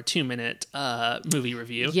in our 2-minute movie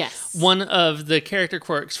review, yes, one of the character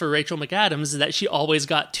quirks for Rachel McAdams is that she always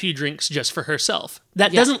got 2 drinks just for herself.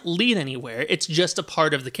 That doesn't lead anywhere. It's just a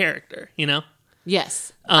part of the character, you know?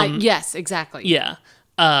 Yes. Yes, exactly. Yeah.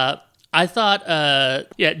 I thought,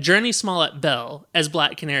 Journey Smollett Bell as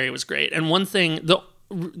Black Canary was great. And the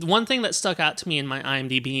one thing that stuck out to me in my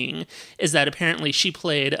IMDb is that apparently she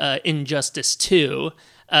played Injustice 2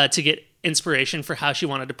 to get inspiration for how she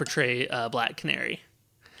wanted to portray Black Canary.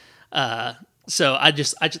 So I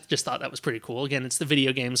just thought that was pretty cool. Again, it's the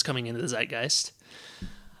video games coming into the zeitgeist.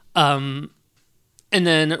 And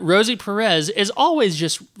then Rosie Perez is always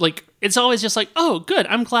just like, oh, good,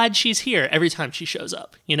 I'm glad she's here every time she shows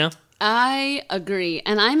up, you know? I agree.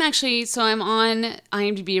 And I'm on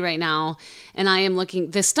IMDb right now, and I am looking,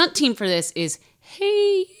 the stunt team for this is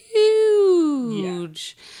huge.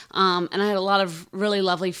 Yeah. And I had a lot of really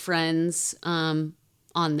lovely friends on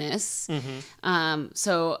this. Mm-hmm.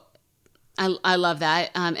 So I love that.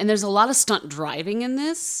 And there's a lot of stunt driving in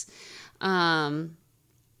this. I'm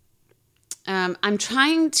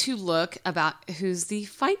trying to look about who's the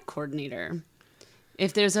fight coordinator.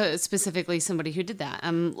 If there's specifically somebody who did that.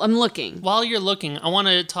 I'm looking. While you're looking, I want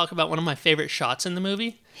to talk about one of my favorite shots in the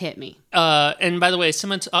movie. Hit me. And by the way,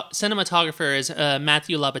 cinematographer is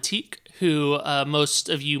Matthew Labatique, who most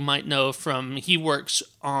of you might know from, he works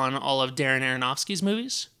on all of Darren Aronofsky's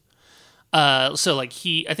movies. I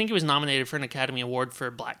think he was nominated for an Academy Award for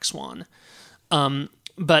Black Swan.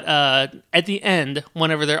 But at the end,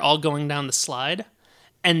 whenever they're all going down the slide,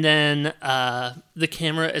 and then the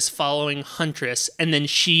camera is following Huntress, and then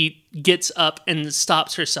she gets up and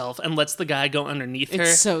stops herself and lets the guy go underneath her.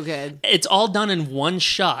 It's so good. It's all done in one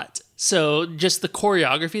shot. So just the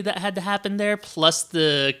choreography that had to happen there, plus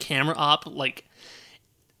the camera op, like,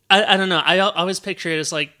 I don't know. I always picture it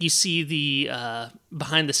as like you see the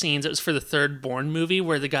behind the scenes. It was for the Third Bourne movie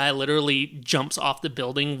where the guy literally jumps off the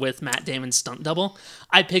building with Matt Damon's stunt double.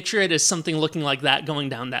 I picture it as something looking like that going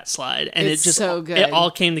down that slide, and it's just so good. It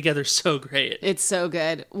all came together so great. It's so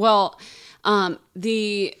good. Well,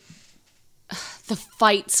 the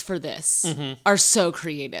fights for this are so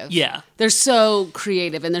creative. Yeah, they're so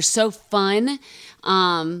creative and they're so fun.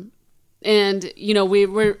 And, you know,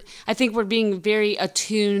 I think we're being very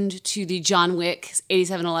attuned to the John Wick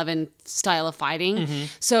 8711 style of fighting. Mm-hmm.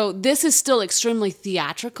 So this is still extremely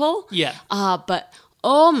theatrical. Yeah. But,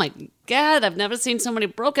 oh my God, I've never seen so many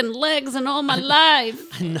broken legs in all my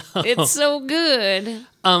life. I know. It's so good.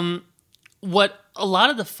 What a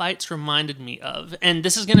lot of the fights reminded me of, and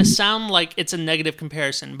this is going to sound like it's a negative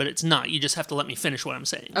comparison, but it's not. You just have to let me finish what I'm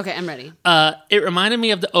saying. Okay, I'm ready. It reminded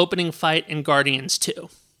me of the opening fight in Guardians 2.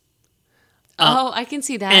 I can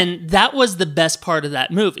see that. And that was the best part of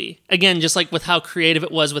that movie. Again, just like with how creative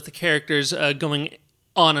it was with the characters going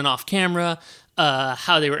on and off camera,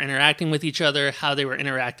 how they were interacting with each other, how they were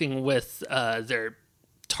interacting with their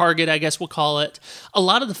target, I guess we'll call it. A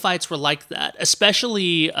lot of the fights were like that,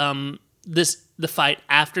 especially the fight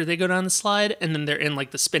after they go down the slide and then they're in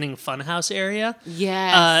like the spinning funhouse area.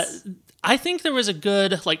 Yes. I think there was a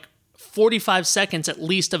good like 45 seconds at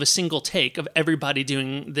least of a single take of everybody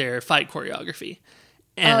doing their fight choreography.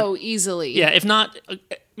 And, easily. Yeah, if not, I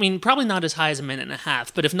mean, probably not as high as a minute and a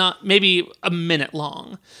half, but if not, maybe a minute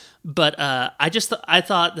long. But I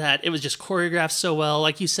thought that it was just choreographed so well.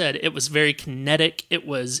 Like you said, it was very kinetic. It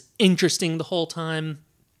was interesting the whole time.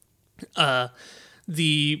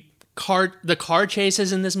 The car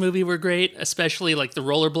chases in this movie were great, especially like the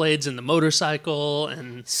rollerblades and the motorcycle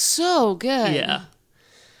and so good. Yeah.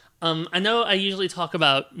 I know I usually talk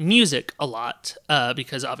about music a lot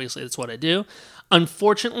because obviously that's what I do.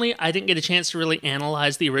 Unfortunately, I didn't get a chance to really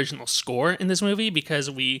analyze the original score in this movie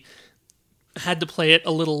because we had to play it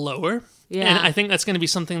a little lower. Yeah. And I think that's going to be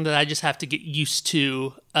something that I just have to get used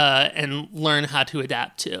to and learn how to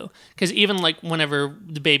adapt to. Because even like whenever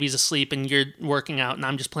the baby's asleep and you're working out and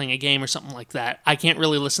I'm just playing a game or something like that, I can't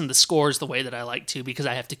really listen to scores the way that I like to because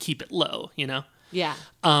I have to keep it low, you know? Yeah.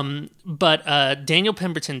 But Daniel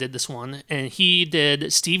Pemberton did this one, and he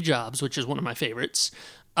did Steve Jobs, which is one of my favorites.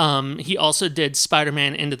 He also did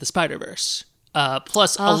Spider-Man Into the Spider-Verse,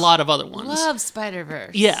 plus a lot of other ones. Love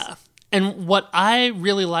Spider-Verse. Yeah. And what I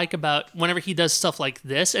really like about whenever he does stuff like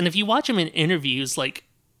this, and if you watch him in interviews, like,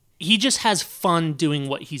 he just has fun doing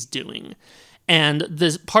what he's doing. And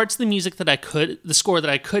the parts of the music the score that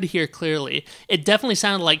I could hear clearly, it definitely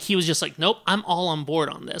sounded like he was just like, nope, I'm all on board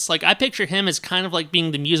on this. Like, I picture him as kind of like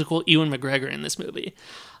being the musical Ewan McGregor in this movie.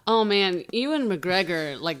 Oh man, Ewan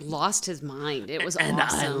McGregor like lost his mind. It was and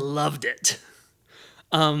awesome. I loved it.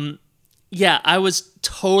 Yeah, I was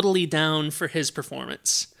totally down for his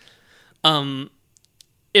performance.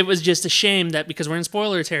 It was just a shame that because we're in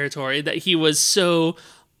spoiler territory that he was so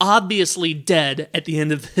obviously dead at the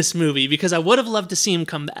end of this movie because I would have loved to see him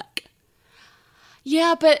come back.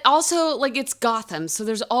 Yeah, but also like it's Gotham, so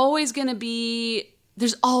there's always gonna be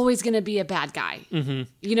a bad guy. Mm-hmm.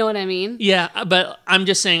 You know what I mean? Yeah, but I'm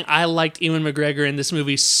just saying I liked Ewan McGregor in this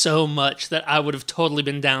movie so much that I would have totally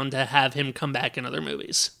been down to have him come back in other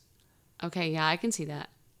movies. Okay, yeah, I can see that.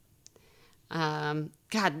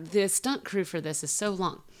 God, the stunt crew for this is so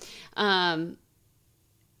long.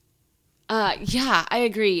 Yeah, I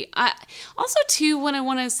agree. Also, too, what I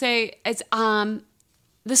want to say is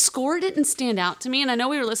the score didn't stand out to me, and I know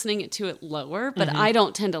we were listening to it lower, but I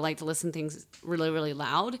don't tend to like to listen to things really, really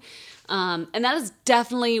loud. And that is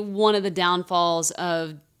definitely one of the downfalls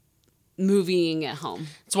of movieing at home.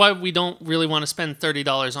 That's why we don't really want to spend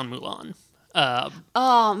 $30 on Mulan.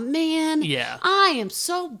 Oh, man. Yeah. I am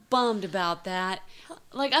so bummed about that.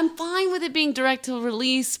 Like, I'm fine with it being direct to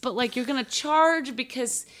release, but, like, you're going to charge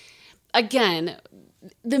because, again,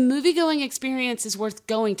 the movie-going experience is worth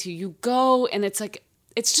going to. You go, and it's like,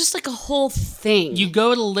 it's just like a whole thing. You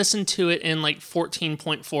go to listen to it in, like,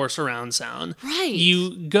 14.4 surround sound. Right.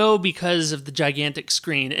 You go because of the gigantic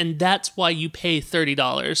screen, and that's why you pay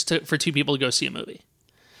 $30 for two people to go see a movie.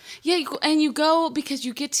 Yeah, and you go because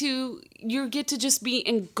you get to just be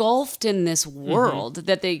engulfed in this world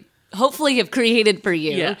that they hopefully have created for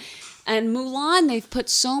you. Yeah. And Mulan, they put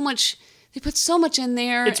so much in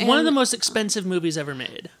there. It's one of the most expensive movies ever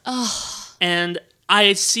made. Oh. And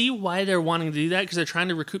I see why they're wanting to do that because they're trying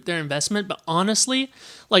to recoup their investment. But honestly,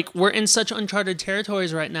 like we're in such uncharted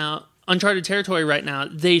territory right now.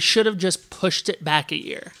 They should have just pushed it back a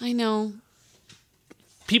year. I know.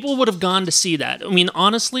 People would have gone to see that. I mean,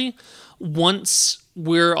 honestly, once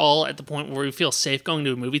we're all at the point where we feel safe going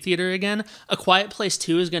to a movie theater again, A Quiet Place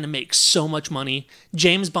 2 is going to make so much money.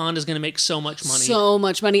 James Bond is going to make so much money. So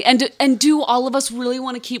much money. And do all of us really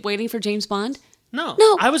want to keep waiting for James Bond? No.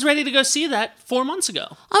 No. I was ready to go see that 4 months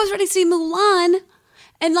ago. I was ready to see Mulan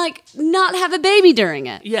and, like, not have a baby during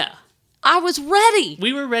it. Yeah. I was ready.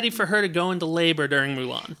 We were ready for her to go into labor during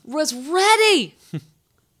Mulan. Was ready.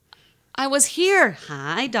 I was here.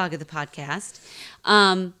 Hi, Dog of the Podcast.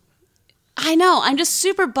 I know. I'm just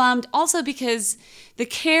super bummed. Also because the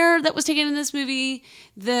care that was taken in this movie,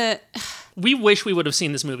 we wish we would have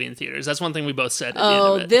seen this movie in theaters. That's one thing we both said at the end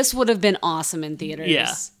of it. This would have been awesome in theaters.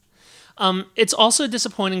 Yeah. It's also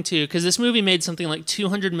disappointing too because this movie made something like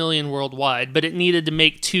 $200 million worldwide, but it needed to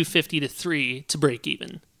make $250 to $300 to break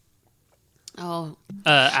even. Oh.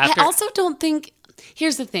 I also don't think.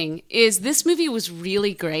 Here's the thing, is this movie was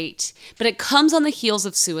really great, but it comes on the heels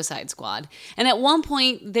of Suicide Squad. And at one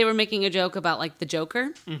point, they were making a joke about, like, the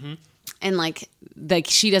Joker. Mm-hmm. and like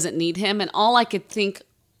she doesn't need him. And all I could think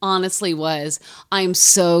honestly was, I am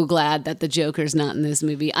so glad that the Joker's not in this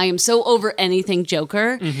movie. I am so over anything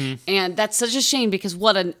Joker. And that's such a shame because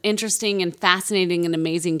what an interesting and fascinating and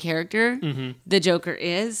amazing character the Joker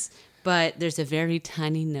is. But there's a very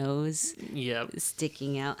tiny nose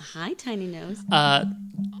sticking out. Hi, tiny nose.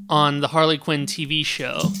 On the Harley Quinn TV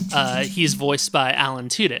show, he's voiced by Alan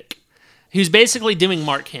Tudyk, who's basically doing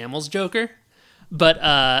Mark Hamill's Joker.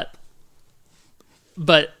 But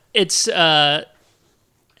it's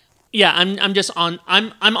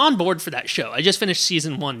I'm on board for that show. I just finished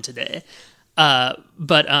season 1 today. They're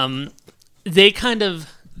kind of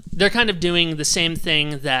doing the same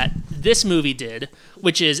thing that this movie did,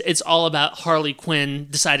 which is it's all about Harley Quinn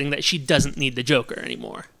deciding that she doesn't need the Joker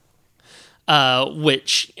anymore.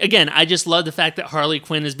 Which, again, I just love the fact that Harley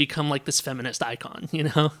Quinn has become like this feminist icon, you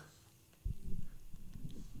know?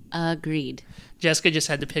 Agreed. Jessica just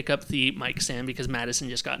had to pick up the mic stand because Madison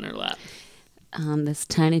just got in her lap. This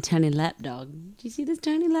tiny, tiny lap dog. Do you see this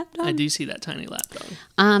tiny lap dog? I do see that tiny lap dog.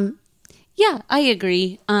 Yeah, I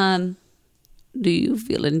agree. Do you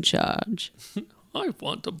feel in charge? I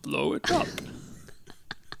want to blow it up.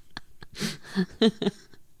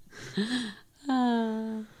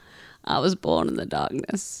 I was born in the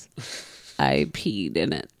darkness. I peed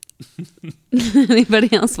in it.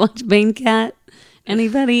 Anybody else watch Bane Cat?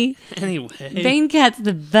 Anybody? Anyway. Bane Cat's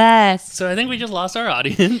the best. So I think we just lost our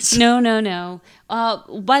audience. No.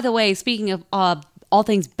 By the way, speaking of all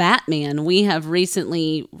things Batman, we have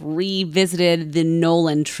recently revisited the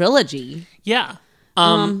Nolan trilogy. Yeah.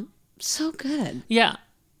 So good. Yeah.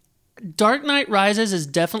 Dark Knight Rises is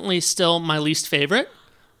definitely still my least favorite,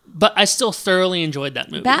 but I still thoroughly enjoyed that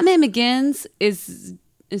movie. Batman Begins is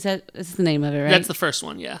the name of it, right? That's the first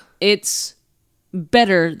one, yeah. It's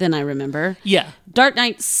better than I remember. Yeah. Dark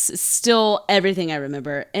Knight's still everything I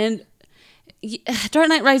remember. And Dark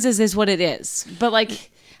Knight Rises is what it is. But like,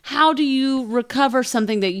 how do you recover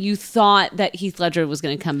something that you thought that Heath Ledger was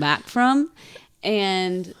going to come back from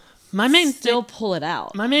and pull it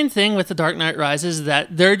out? My main thing with The Dark Knight Rises is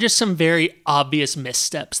that there are just some very obvious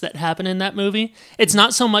missteps that happen in that movie. It's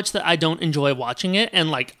not so much that I don't enjoy watching it,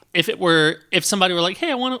 and like if somebody were like,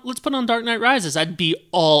 "Hey, let's put on Dark Knight Rises," I'd be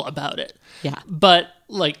all about it. Yeah. But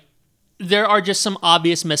like there are just some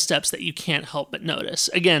obvious missteps that you can't help but notice.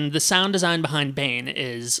 Again, the sound design behind Bane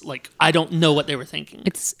is like, I don't know what they were thinking.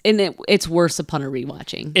 It's worse upon a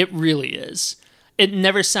rewatching. It really is. It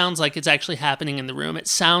never sounds like it's actually happening in the room. It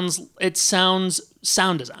sounds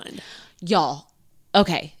sound designed. Y'all,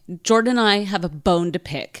 okay, Jordan and I have a bone to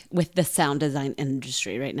pick with the sound design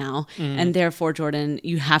industry right now. And therefore, Jordan,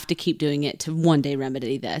 you have to keep doing it to one day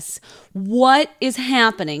remedy this. What is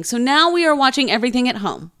happening? So now we are watching everything at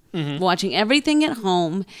home. Watching everything at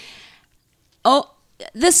home. Oh,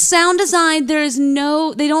 the sound design,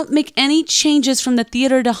 they don't make any changes from the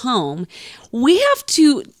theater to home. We have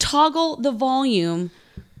to toggle the volume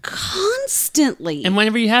constantly. And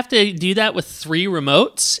whenever you have to do that with 3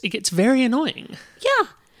 remotes, it gets very annoying. Yeah.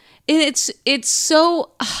 And it's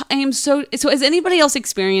so, so is anybody else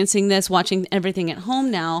experiencing this, watching everything at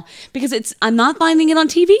home now? Because I'm not finding it on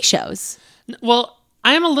TV shows. Well,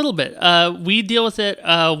 I am a little bit. We deal with it.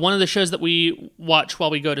 One of the shows that we watch while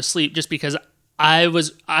we go to sleep, just because I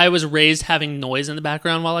was raised having noise in the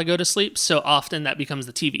background while I go to sleep, so often that becomes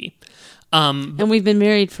the TV. And we've been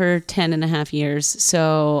married for 10 and a half years,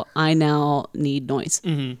 so I now need noise.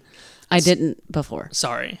 I didn't before.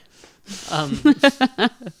 Sorry.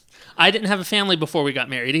 I didn't have a family before we got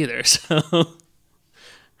married either, so...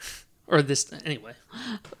 Anyway.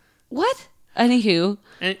 What? Anywho.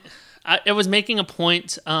 It was making a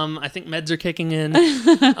point. I think meds are kicking in.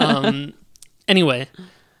 Anyway,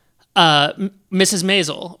 Mrs.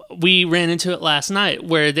 Maisel, we ran into it last night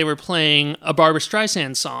where they were playing a Barbra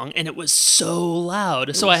Streisand song, and it was so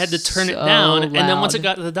loud. So I had to turn it down, and then once it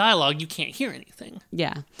got to the dialogue, you can't hear anything.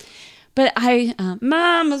 Yeah. But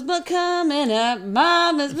Mama's coming up,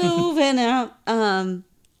 Mama's moving out.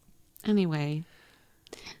 Anyway,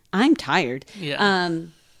 I'm tired. Yeah.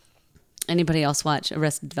 Anybody else watch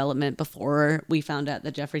Arrested Development before we found out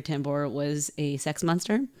that Jeffrey Tambor was a sex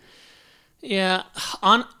monster? Yeah.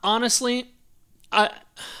 Honestly, I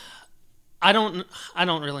don't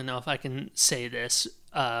really know if I can say this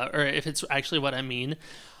or if it's actually what I mean.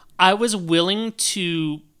 I was willing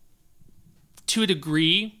to a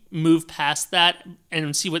degree, move past that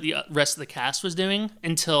and see what the rest of the cast was doing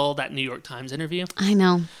until that New York Times interview. I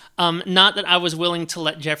know. Not that I was willing to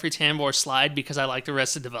let Jeffrey Tambor slide because I liked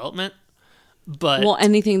Arrested Development, but... Well,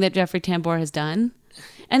 anything that Jeffrey Tambor has done.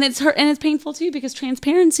 And it's painful too because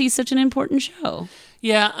Transparency is such an important show.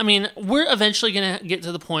 Yeah, I mean, we're eventually going to get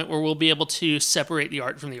to the point where we'll be able to separate the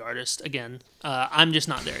art from the artist again. I'm just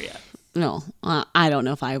not there yet. No, I don't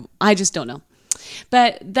know if I just don't know.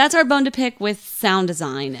 But that's our bone to pick with sound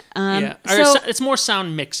design. Yeah, So it's more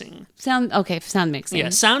sound mixing. sound mixing. Yeah,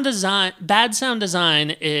 sound design. Bad sound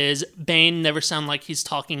design is Bane never sound like he's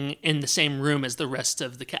talking in the same room as the rest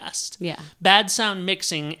of the cast. Yeah. Bad sound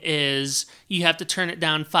mixing is you have to turn it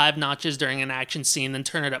down 5 notches during an action scene, then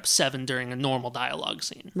turn it up 7 during a normal dialogue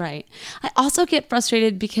scene. Right. I also get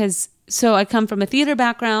frustrated because I come from a theater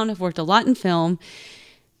background. I've worked a lot in film.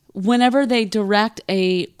 Whenever they direct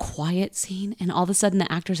a quiet scene and all of a sudden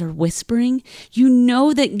the actors are whispering, you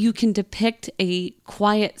know that you can depict a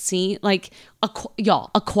quiet scene. Like, a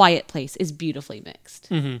quiet place is beautifully mixed.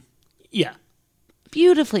 Mm-hmm. Yeah.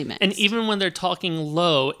 Beautifully mixed. And even when they're talking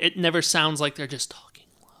low, it never sounds like they're just talking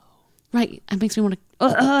low. Right. It makes me want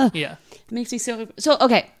to... Yeah. It makes me so... So,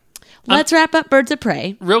 okay. Let's wrap up Birds of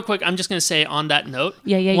Prey. Real quick, I'm just going to say on that note,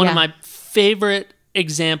 one of my favorite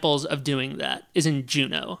examples of doing that is in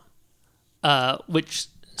Juno, which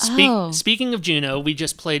speaking of Juno, we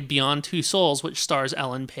just played Beyond Two Souls, which stars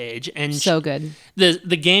Ellen Page, and so good. The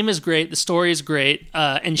game is great, the story is great,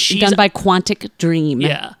 and she's done by Quantic Dream.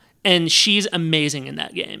 Yeah, and she's amazing in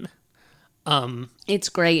that game. It's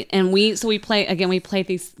great, and we play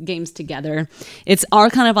these games together. It's our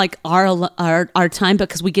kind of like our time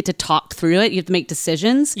because we get to talk through it. You have to make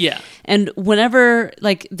decisions. Yeah, and whenever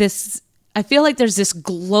like this. I feel like there's this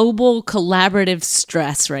global collaborative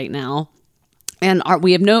stress right now, and our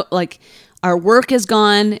work is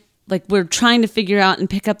gone. Like, we're trying to figure out and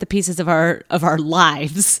pick up the pieces of our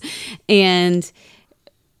lives, and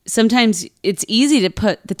sometimes it's easy to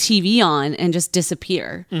put the TV on and just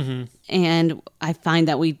disappear. Mm-hmm. And I find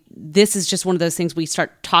that this is just one of those things we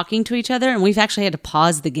start talking to each other, and we've actually had to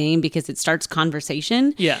pause the game because it starts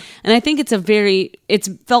conversation. Yeah, and I think it's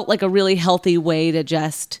felt like a really healthy way to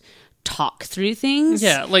just talk through things.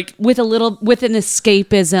 Yeah, like with an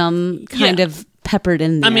escapism kind of peppered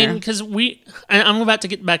in there. I mean, because I'm about to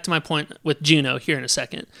get back to my point with Juno here in a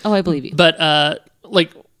second. Oh, I believe you. But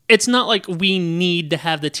it's not like we need to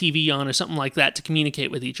have the TV on or something like that to communicate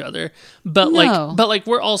with each other. But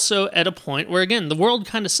we're also at a point where, again, the world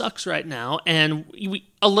kind of sucks right now, and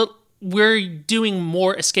we're doing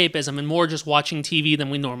more escapism and more just watching TV than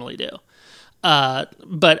we normally do.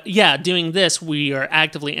 But yeah, doing this, we are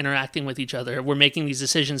actively interacting with each other. We're making these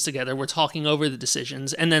decisions together. We're talking over the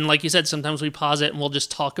decisions. And then, like you said, sometimes we pause it and we'll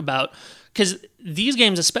just talk about, because these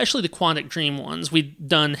games, especially the Quantic Dream ones, we've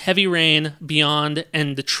done Heavy Rain, Beyond,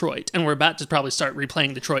 and Detroit. And we're about to probably start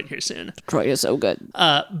replaying Detroit here soon. Detroit is so good.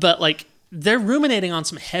 But like, they're ruminating on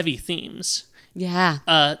some heavy themes. Yeah.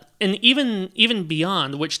 And even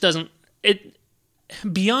Beyond,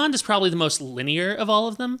 Beyond is probably the most linear of all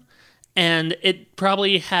of them. And it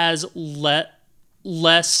probably has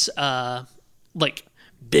less like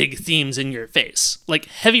big themes in your face. Like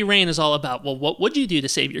Heavy Rain is all about, well, what would you do to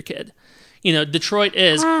save your kid? You know, Detroit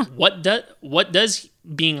is what does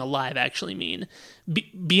being alive actually mean?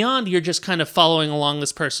 Beyond, you're just kind of following along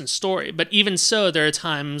this person's story. But even so, there are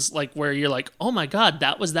times like where you're like, oh my God,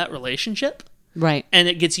 that was that relationship, right? And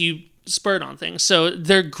it gets you spurred on things. So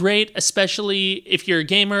they're great, especially if you're a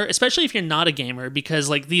gamer, especially if you're not a gamer, because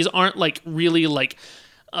like these aren't like really like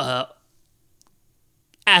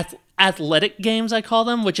athletic games, I call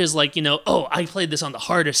them, which is like, you know, oh, I played this on the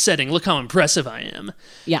hardest setting, look how impressive I am.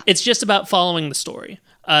 Yeah, it's just about following the story.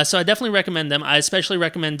 So I definitely recommend them. I especially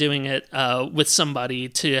recommend doing it with somebody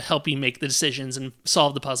to help you make the decisions and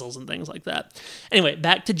solve the puzzles and things like that. Anyway,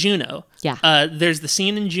 back to Juno. Yeah, there's the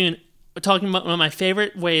scene in Juno. Talking about one of my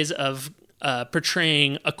favorite ways of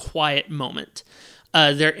portraying a quiet moment.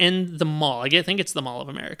 They're in the mall. I think it's the Mall of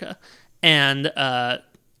America. And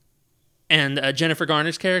Jennifer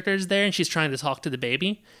Garner's character is there, and she's trying to talk to the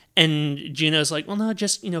baby. And Juno's like, well, no,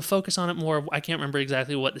 just, focus on it more. I can't remember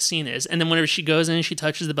exactly what the scene is. And then whenever she goes in and she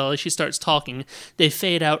touches the belly, she starts talking. They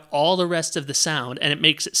fade out all the rest of the sound, and it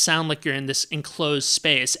makes it sound like you're in this enclosed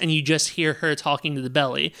space, and you just hear her talking to the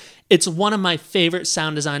belly. It's one of my favorite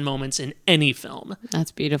sound design moments in any film.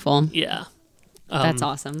 That's beautiful. Yeah. That's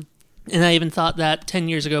awesome. And I even thought that 10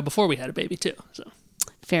 years ago before we had a baby, too. So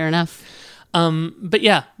fair enough. But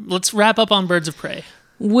yeah, let's wrap up on Birds of Prey.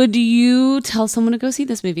 Would you tell someone to go see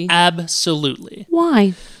this movie? Absolutely.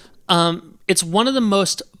 Why? It's one of the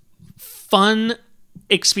most fun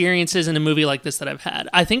experiences in a movie like this that I've had.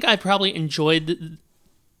 I think I probably haven't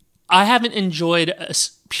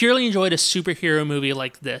purely enjoyed a superhero movie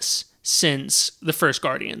like this since the first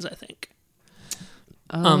Guardians, I think.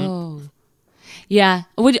 Yeah.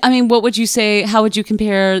 What would you say? How would you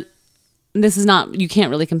compare this is not, you can't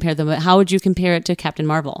really compare them, but how would you compare it to Captain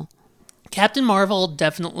Marvel? Captain Marvel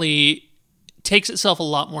definitely takes itself a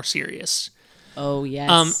lot more serious. Oh,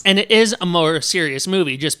 yes. And it is a more serious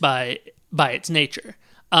movie just by its nature.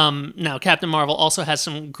 Now, Captain Marvel also has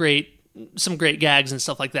some great gags and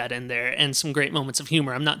stuff like that in there, and some great moments of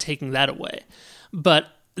humor. I'm not taking that away. But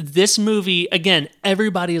this movie, again,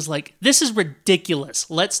 everybody is like, this is ridiculous.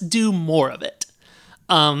 Let's do more of it.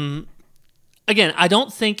 Again, I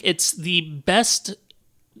don't think it's the best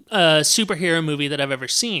superhero movie that I've ever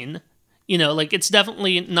seen. You know, like, it's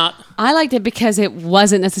definitely not... I liked it because it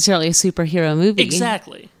wasn't necessarily a superhero movie.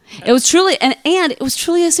 Exactly. It was truly, and it was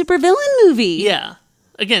truly a supervillain movie. Yeah.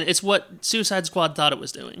 Again, it's what Suicide Squad thought it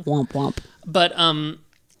was doing. Womp womp. But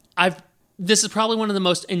this is probably one of the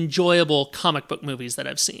most enjoyable comic book movies that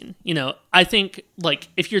I've seen. You know, I think, like,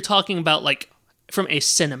 if you're talking about, like, from a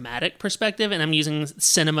cinematic perspective, and I'm using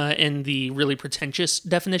cinema in the really pretentious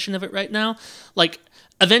definition of it right now, like,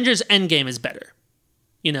 Avengers Endgame is better.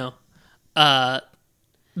 You know?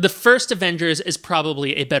 The first Avengers is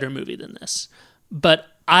probably a better movie than this. But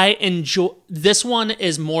this one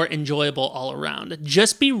is more enjoyable all around.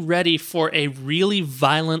 Just be ready for a really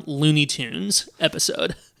violent Looney Tunes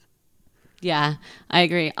episode. Yeah, I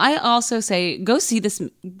agree. I also say go see this.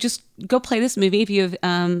 Just go play this movie if you have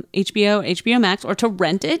HBO Max, or to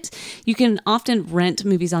rent it. You can often rent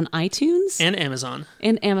movies on iTunes And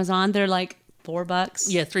Amazon. They're like $4.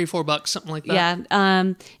 Yeah, $3-4, something like that.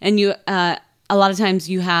 Yeah, and you a lot of times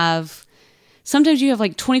sometimes you have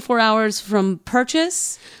like 24 hours from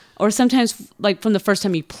purchase, or sometimes like from the first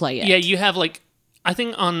time you play it. Yeah, you have like, I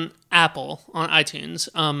think on Apple, on iTunes,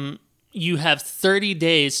 you have 30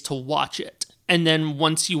 days to watch it. And then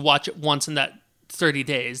once you watch it once in that 30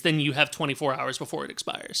 days, then you have 24 hours before it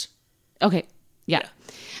expires. Okay. Yeah.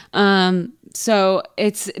 So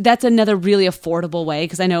that's another really affordable way,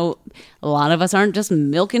 because I know a lot of us aren't just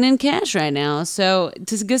milking in cash right now. So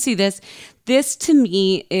to go see this to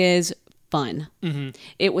me is fun. Mm-hmm.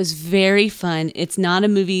 It was very fun. It's not a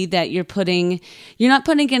movie that you're not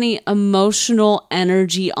putting any emotional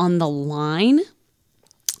energy on the line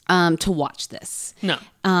to watch this. No.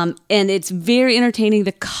 And it's very entertaining.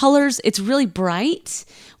 The colors, it's really bright,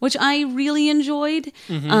 which I really enjoyed.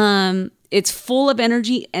 Mm-hmm. It's full of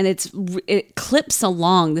energy, and it clips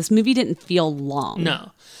along. This movie didn't feel long.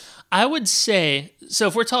 No. I would say, so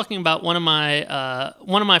if we're talking about one of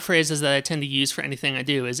my phrases that I tend to use for anything I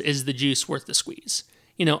do is the juice worth the squeeze?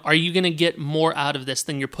 You know, are you going to get more out of this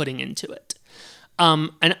than you're putting into it?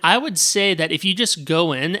 And I would say that if you just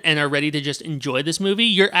go in and are ready to just enjoy this movie,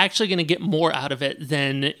 you're actually going to get more out of it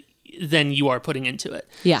than you are putting into it.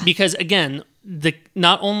 Yeah. Because again,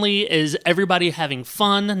 not only is everybody having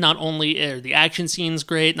fun, not only are the action scenes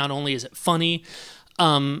great, not only is it funny,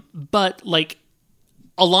 but like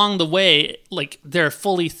along the way, like they're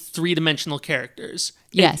fully three-dimensional characters.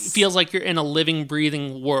 Yes. It feels like you're in a living,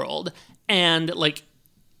 breathing world. And like,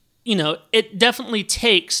 you know, it definitely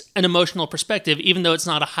takes an emotional perspective, even though it's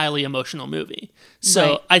not a highly emotional movie.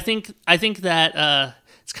 So right. I think that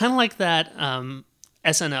it's kind of like that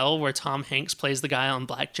SNL where Tom Hanks plays the guy on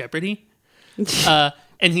Black Jeopardy.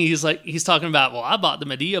 And he's talking about, well, I bought the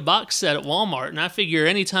Medea box set at Walmart, and I figure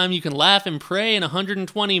anytime you can laugh and pray in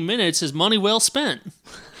 120 minutes is money well spent.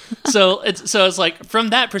 So it's like, from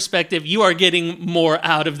that perspective, you are getting more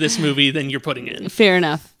out of this movie than you're putting in. Fair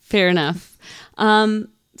enough.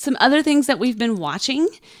 Some other things that we've been watching,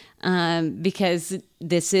 because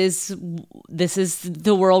this is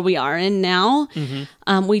the world we are in now.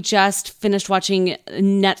 Mm-hmm. We just finished watching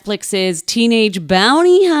Netflix's Teenage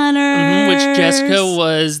Bounty Hunters, which Jessica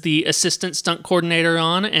was the assistant stunt coordinator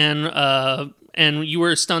on, and you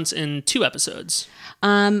were stunts in 2 episodes.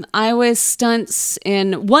 I was stunts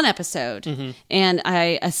in 1 episode, mm-hmm. and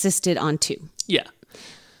I assisted on 2. Yeah.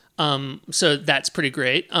 So that's pretty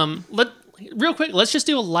great. Real quick, let's just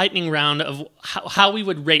do a lightning round of how we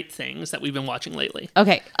would rate things that we've been watching lately.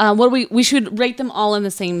 Okay. We should rate them all in the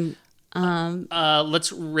same.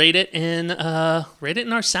 Let's rate it in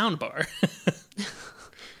our sound bar.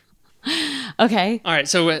 Okay. All right.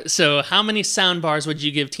 So how many sound bars would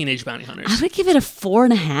you give Teenage Bounty Hunters? I would give it a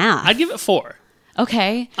 4.5. I'd give it 4.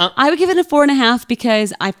 Okay. I would give it a 4.5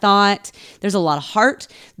 because I thought there's a lot of heart.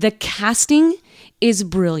 The casting is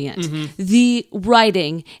brilliant. Mm-hmm. The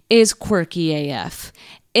writing is quirky AF.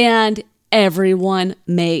 And everyone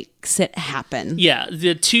makes it happen. Yeah,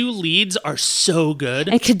 the 2 leads are so good.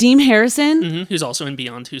 And Kadeem Harrison, mm-hmm, who's also in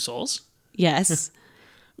Beyond Two Souls. Yes.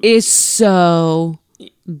 is so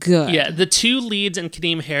good. Yeah, the 2 leads and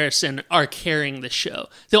Kadeem Harrison are carrying the show.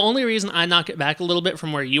 The only reason I knock it back a little bit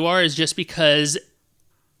from where you are is just because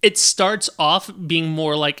it starts off being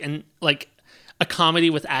more like a comedy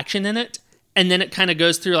with action in it, and then it kind of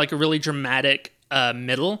goes through like a really dramatic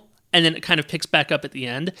middle, and then it kind of picks back up at the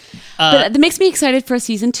end. But that makes me excited for a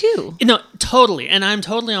season 2. No, totally, and I'm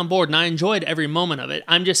totally on board, and I enjoyed every moment of it.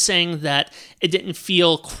 I'm just saying that it didn't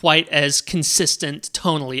feel quite as consistent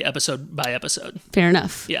tonally episode by episode. Fair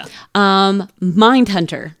enough. Yeah.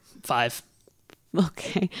 Mindhunter. 5.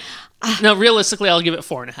 Okay. No, realistically, I'll give it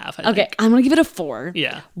 4.5. I Okay, think. I'm going to give it a 4.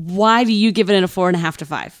 Yeah. Why do you give it a 4.5 to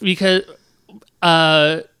 5? Because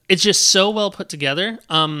it's just so well put together.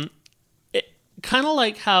 Kind of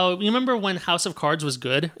like how you remember when House of Cards was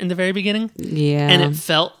good in the very beginning, Yeah. and it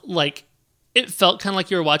felt kind of like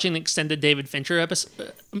you were watching the extended David Fincher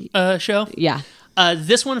episode show. Yeah.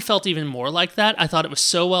 This one felt even more like that. I thought it was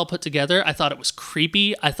so well put together. I thought it was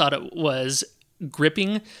creepy. I thought it was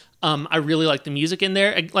gripping. I really liked the music in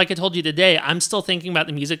there. Like I told you today, I'm still thinking about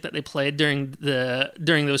the music that they played during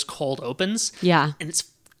those cold opens. Yeah. And it's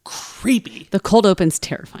creepy. The cold open's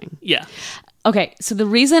terrifying. Yeah. Okay, so the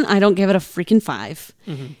reason I don't give it a freaking 5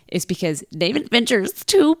 is because David Fincher's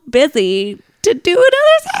too busy to do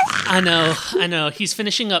another season. I know. He's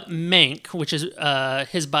finishing up Mank, which is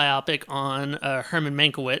his biopic on Herman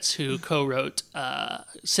Mankiewicz, who co-wrote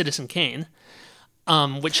Citizen Kane.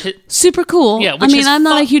 Super cool. Yeah, I which mean, is I'm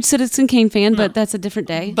not a huge Citizen Kane fan, but that's a different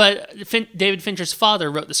day. But David Fincher's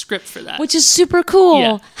father wrote the script for that. Which is super cool.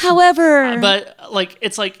 Yeah. However... But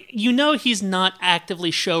it's like, he's not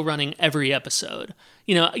actively show running every episode.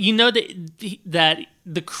 You know that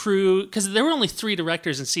the crew, because there were only 3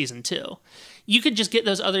 directors in season 2. You could just get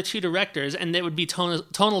those other 2 directors, and they would be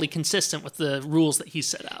tonally consistent with the rules that he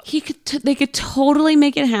set out. They could totally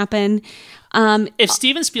make it happen. If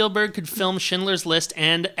Steven Spielberg could film Schindler's List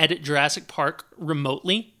and edit Jurassic Park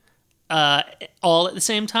remotely, all at the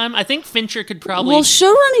same time, I think Fincher could probably... Well,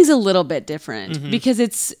 showrunning's a little bit different because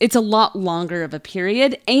it's a lot longer of a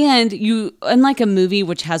period, and unlike a movie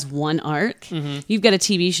which has one arc, you've got a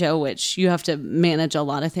TV show which you have to manage a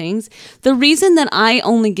lot of things. The reason that I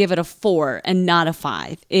only give it a 4 and not a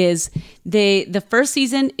 5 is the first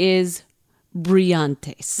season is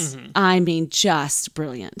brillantes. I mean, just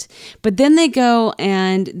brilliant. But then they go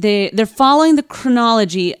and they're following the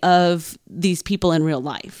chronology of these people in real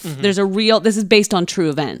life. This is based on true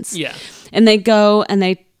events. Yeah. And they go and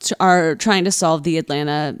they are trying to solve the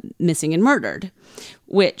Atlanta missing and murdered,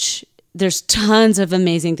 which there's tons of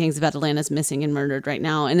amazing things about Atlanta's missing and murdered right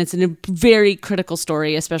now. And it's a very critical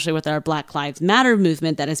story, especially with our Black Lives Matter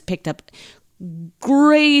movement that has picked up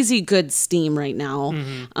crazy good steam right now.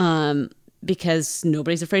 Because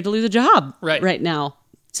nobody's afraid to lose a job right now.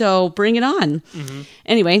 So bring it on.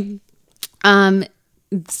 Anyway,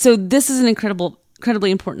 so this is an incredibly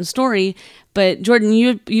important story. But Jordan,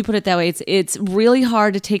 you put it that way. It's really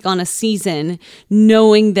hard to take on a season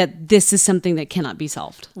knowing that this is something that cannot be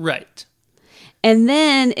solved. Right. And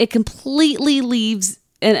then it completely leaves,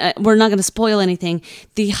 and we're not going to spoil anything,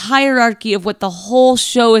 the hierarchy of what the whole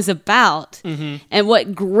show is about and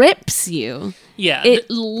what grips you. Yeah. It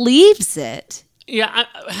leaves it. Yeah.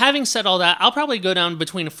 Having said all that, I'll probably go down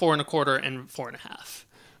between a 4.25 and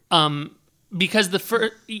 4.5. Because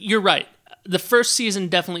you're right. The first season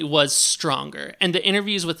definitely was stronger, and the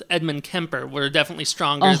interviews with Edmund Kemper were definitely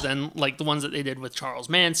stronger than like the ones that they did with Charles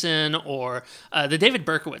Manson or the David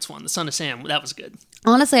Berkowitz one, The Son of Sam. That was good.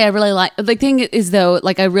 Honestly, I really like. The thing is, though,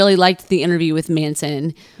 like I really liked the interview with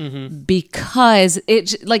Manson because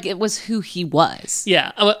it was who he was.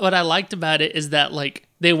 Yeah, what I liked about it is that like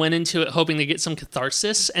they went into it hoping to get some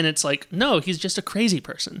catharsis, and it's like, no, he's just a crazy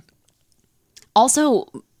person. Also,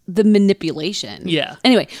 the manipulation. Yeah.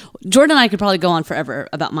 Anyway, Jordan and I could probably go on forever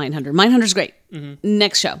about Mindhunter. Mindhunter's great.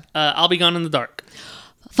 Next show. I'll Be Gone in the Dark.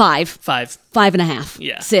 5. 5.5.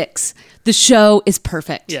 Yeah. 6. The show is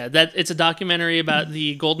perfect. Yeah, it's a documentary about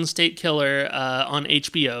the Golden State Killer on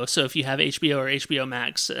HBO. So if you have HBO or HBO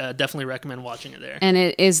Max, definitely recommend watching it there. And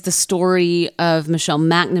it is the story of Michelle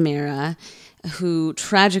McNamara, who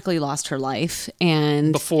tragically lost her life,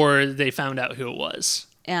 and before they found out who it was.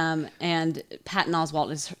 And Patton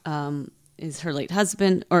Oswalt is her late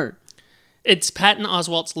husband, or it's Patton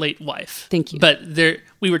Oswalt's late wife. Thank you. But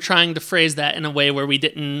we were trying to phrase that in a way where we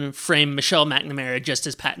didn't frame Michelle McNamara just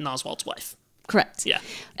as Patton Oswalt's wife. Correct. Yeah.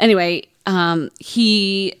 Anyway,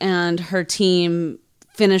 he and her team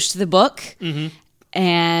finished the book,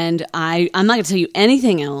 and I'm not going to tell you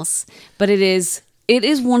anything else, but it is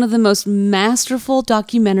one of the most masterful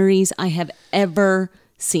documentaries I have ever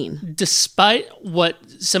seen. Despite what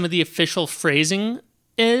some of the official phrasing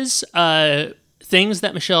is, things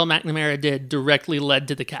that Michelle McNamara did directly led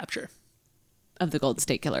to the capture of the Golden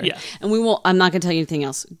State Killer. Yeah. And I'm not going to tell you anything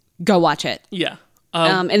else. Go watch it. Yeah.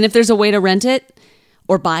 And if there's a way to rent it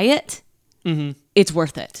or buy it, it's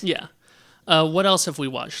worth it. Yeah. What else have we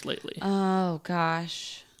watched lately? Oh,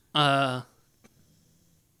 gosh. God,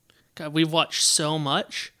 we've watched so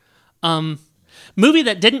much. Movie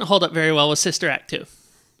that didn't hold up very well was Sister Act 2.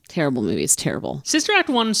 Terrible movie. It's terrible. Sister Act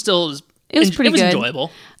 1 still is... It was pretty good.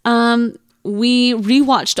 Enjoyable. We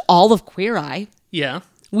rewatched all of Queer Eye. Yeah.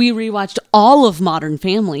 We rewatched all of Modern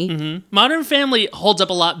Family. Modern Family holds up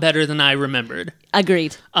a lot better than I remembered.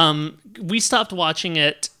 Agreed. We stopped watching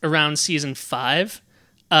it around season 5,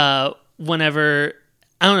 whenever,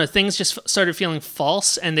 I don't know, things just started feeling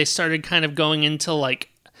false, and they started kind of going into, like,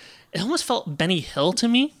 it almost felt Benny Hill to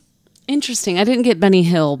me. Interesting. I didn't get Benny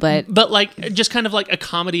Hill, but like, just kind of like a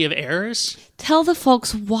comedy of errors. Tell the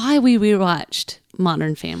folks why we rewatched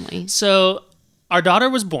Modern Family. So, our daughter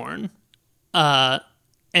was born, and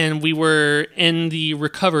we were in the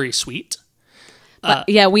recovery suite. But,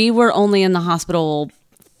 yeah, we were only in the hospital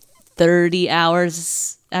 30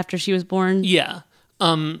 hours after she was born. Yeah.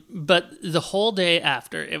 But the whole day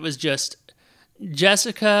after, it was just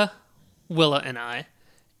Jessica, Willa, and I.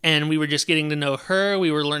 And we were just getting to know her. We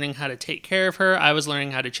were learning how to take care of her. I was learning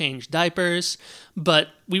how to change diapers. But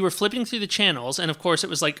we were flipping through the channels. And of course, it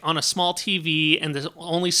was like on a small TV. And the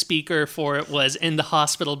only speaker for it was in the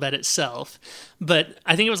hospital bed itself. But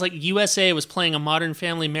I think it was like USA was playing a Modern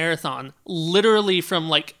Family marathon literally from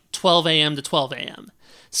like 12 a.m. to 12 a.m.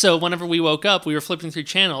 So whenever we woke up, we were flipping through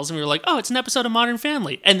channels. And we were like, oh, it's an episode of Modern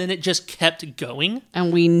Family. And then it just kept going.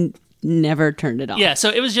 And we never turned it off. Yeah, so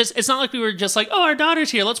it was just, it's not like we were just like, oh, our daughter's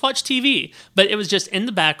here, let's watch TV. But it was just in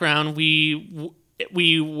the background. We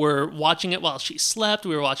were watching it while she slept.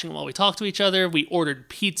 We were watching it while we talked to each other. We ordered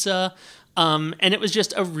pizza. And it was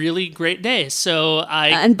just a really great day. So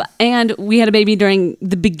And we had a baby during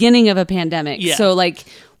the beginning of a pandemic. Yeah. So like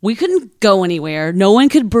we couldn't go anywhere. No one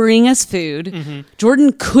could bring us food.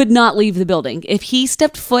 Jordan could not leave the building. If he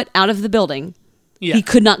stepped foot out of the building, he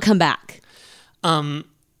could not come back.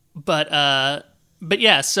 But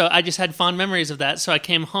yeah, so I just had fond memories of that. So I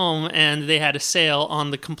came home and they had a sale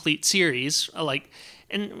on the complete series. And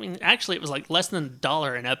I mean, actually, it was like less than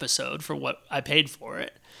 $1 an episode for what I paid for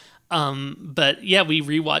it. But yeah, we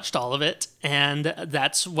rewatched all of it, and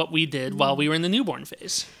that's what we did while we were in the newborn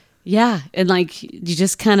phase. Yeah, and like you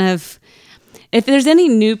just kind of, if there's any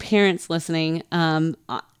new parents listening,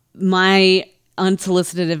 my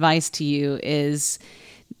unsolicited advice to you is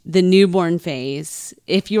the newborn phase,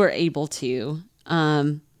 if you are able to,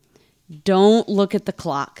 don't look at the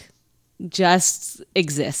clock. Just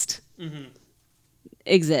exist.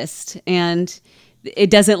 Exist. And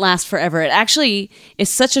it doesn't last forever. It actually is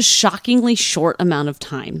such a shockingly short amount of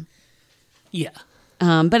time. Yeah.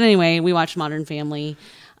 But anyway, we watched Modern Family.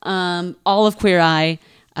 All of Queer Eye.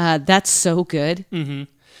 That's so good.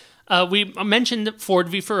 We mentioned Ford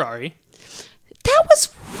v Ferrari. That was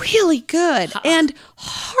really good and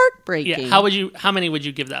heartbreaking. Yeah. How many would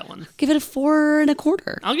you give that one? Give it a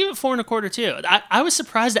 4.25. I'll give it 4.25 too. I was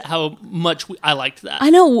surprised at how much I liked that. I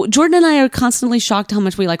know. Jordan and I are constantly shocked how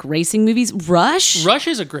much we like racing movies. Rush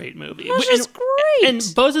is a great movie. Rush is great. And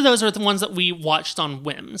both of those are the ones that we watched on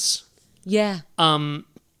whims. Yeah.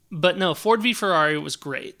 But no, Ford v Ferrari was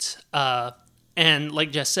great. And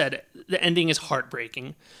like Jess said, the ending is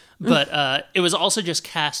heartbreaking. But it was also just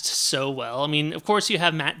cast so well. I mean, of course, you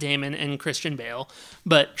have Matt Damon and Christian Bale,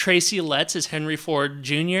 but Tracy Letts is Henry Ford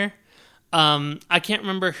Jr. I can't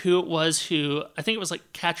remember who it was I think it was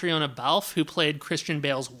like Catriona Balfe who played Christian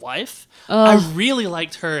Bale's wife. I really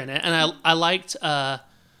liked her in it. And I liked, I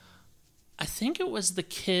think it was the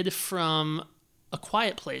kid from A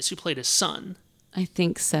Quiet Place who played his son. I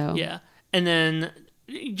think so. Yeah. And then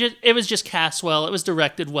it was just cast well. It was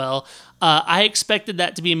directed well. I expected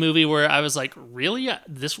that to be a movie where I was like, really?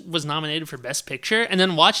 This was nominated for Best Picture? And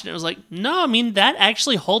then watched it and I was like, no, I mean, that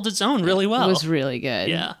actually holds its own really well. It was really good.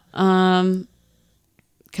 Yeah.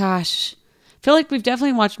 Gosh. I feel like we've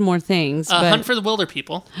definitely watched more things. Hunt for the Wilder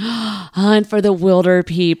People. Hunt for the Wilder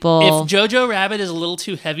People. If Jojo Rabbit is a little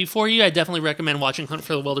too heavy for you, I definitely recommend watching Hunt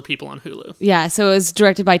for the Wilder People on Hulu. Yeah, so it was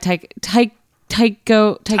directed by Taika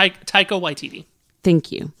Waititi.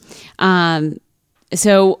 Thank you.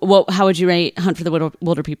 So how would you rate Hunt for the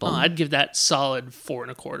Wilder People? I'd give that solid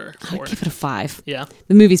 4.25. I'd give it a 5. Yeah.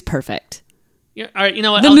 The movie's perfect. Yeah. All right, you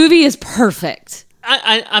know what? The movie is perfect.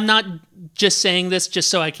 I'm not just saying this just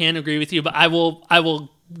so I can agree with you, but I will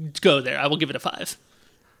go there. I will give it a 5.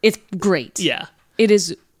 It's great. Yeah. It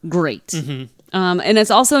is great. And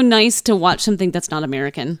it's also nice to watch something that's not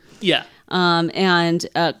American. Yeah. And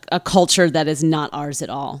a culture that is not ours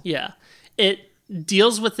at all. Yeah. It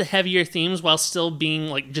deals with the heavier themes while still being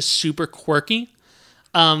like just super quirky.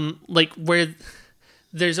 Like where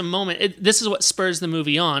there's a moment, this is what spurs the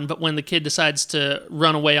movie on, but when the kid decides to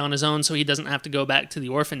run away on his own so he doesn't have to go back to the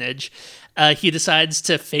orphanage, he decides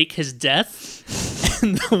to fake his death.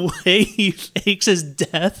 And the way he fakes his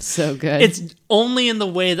death, so good. It's only in the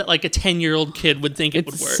way that like a 10-year-old kid would think it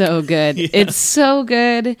would work. So good. Yeah. It's so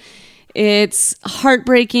good. It's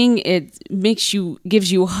heartbreaking. It gives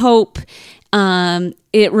you hope.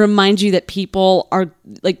 It reminds you that people are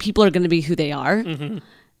going to be who they are. Mm-hmm.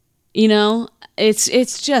 You know,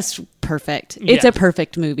 it's just perfect. It's a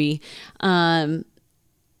perfect movie. Yeah,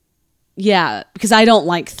 because I don't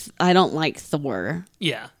like Thor.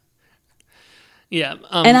 Yeah. Yeah.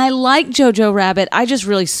 And I like Jojo Rabbit. I just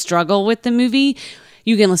really struggle with the movie.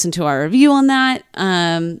 You can listen to our review on that.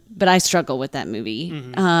 But I struggle with that movie.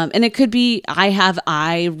 Mm-hmm. And it could be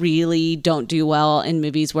I really don't do well in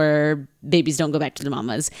movies where babies don't go back to their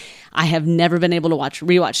mamas. I have never been able to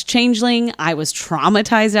rewatch Changeling. I was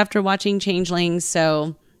traumatized after watching Changeling.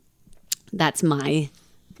 So that's my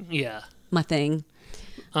thing.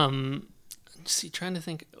 Trying to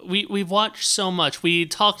think. We've watched so much. We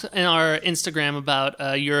talked in our Instagram about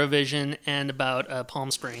Eurovision and about Palm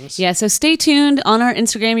Springs. Yeah, so stay tuned on our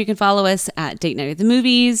Instagram. You can follow us at Date Night at the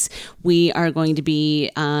Movies. We are going to be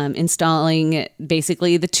installing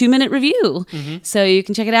basically the 2-minute review. Mm-hmm. So you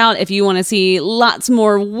can check it out. If you want to see lots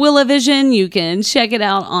more Willavision, you can check it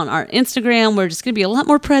out on our Instagram. We're just going to be a lot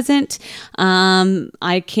more present.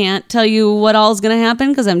 I can't tell you what all is going to happen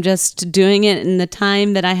because I'm just doing it in the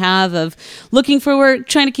time that I have of looking for work,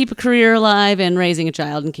 trying to keep a career alive, and raising a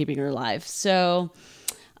child and keeping her alive. So,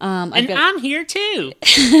 I'm here too.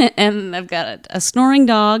 And I've got a snoring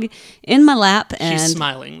dog in my lap. And she's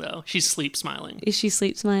smiling though. She's sleep smiling. Is she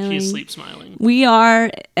sleep smiling? She's sleep smiling. We are,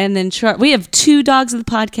 and then we have 2 dogs in the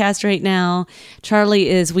podcast right now.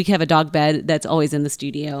 we have a dog bed that's always in the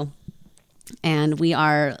studio, and we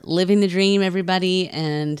are living the dream, everybody,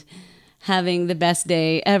 and having the best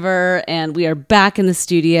day ever. And we are back in the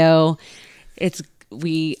studio.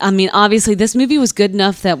 Obviously this movie was good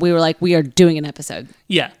enough that we were like, we are doing an episode.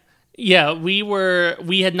 Yeah. Yeah,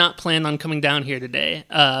 we had not planned on coming down here today,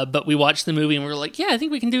 but we watched the movie and we were like, yeah, I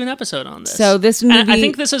think we can do an episode on this. So this movie... And I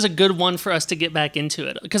think this is a good one for us to get back into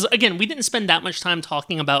it. Because, again, we didn't spend that much time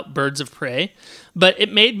talking about Birds of Prey, but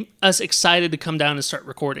it made us excited to come down and start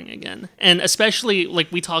recording again. And especially,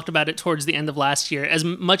 like, we talked about it towards the end of last year, as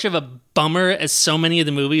much of a bummer as so many of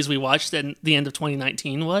the movies we watched at the end of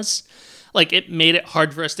 2019 was... Like, it made it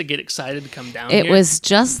hard for us to get excited to come down here. It was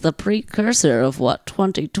just the precursor of what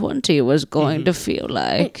 2020 was going to feel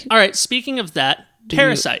like. All right, speaking of that,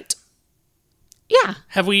 Parasite. Yeah.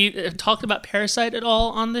 Have we talked about Parasite at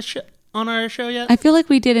all on this on our show yet? I feel like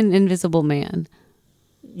we did an Invisible Man.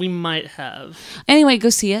 We might have. Anyway,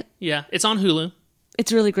 go see it. Yeah, it's on Hulu.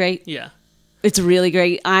 It's really great. Yeah. It's really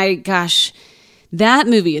great. That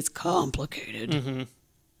movie is complicated. Mm-hmm.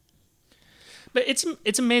 But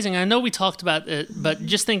it's amazing. I know we talked about it, but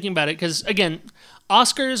just thinking about it, because, again,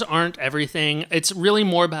 Oscars aren't everything. It's really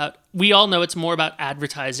more about, we all know it's more about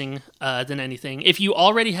advertising than anything. If you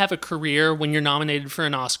already have a career when you're nominated for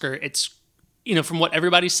an Oscar, it's, from what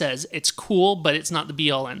everybody says, it's cool, but it's not the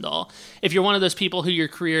be-all, end-all. If you're one of those people who your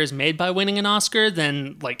career is made by winning an Oscar,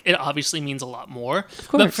 then, like, it obviously means a lot more. Of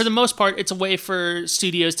course. But for the most part, it's a way for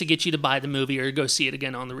studios to get you to buy the movie or go see it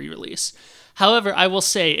again on the re-release. However, I will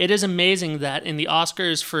say it is amazing that in the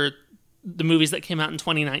Oscars for the movies that came out in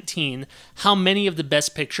 2019, how many of the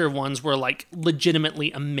Best Picture ones were like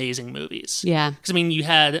legitimately amazing movies. Yeah. Because, you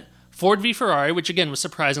had Ford v. Ferrari, which again was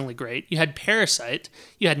surprisingly great. You had Parasite.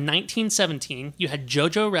 You had 1917. You had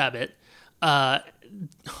Jojo Rabbit. I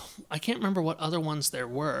can't remember what other ones there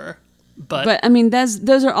were. But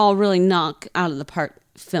those are all really knock out of the park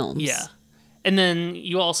films. Yeah. And then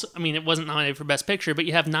you also, it wasn't nominated for Best Picture, but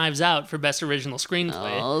you have Knives Out for Best Original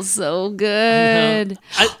Screenplay. Oh, so good.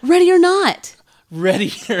 Ready or Not.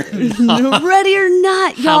 Ready or Not. Ready or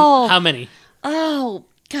Not, y'all. How many? Oh,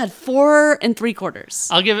 God, 4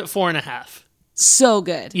 3/4. I'll give it 4.5. So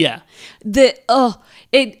good. Yeah. The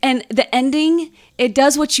ending, it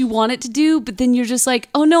does what you want it to do, but then you're just like,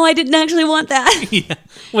 oh no, I didn't actually want that. Yeah.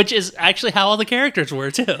 Which is actually how all the characters were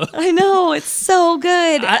too. I know, it's so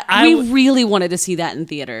good. We really wanted to see that in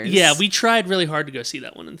theaters. Yeah, we tried really hard to go see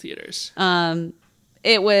that one in theaters.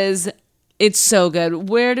 It's so good.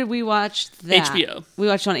 Where did we watch that? HBO. We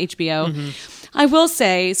watched it on HBO. Mm-hmm. I will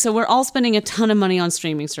say, so we're all spending a ton of money on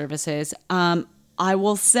streaming services. I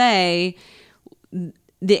will say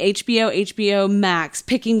the HBO Max,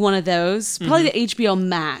 picking one of those, probably the HBO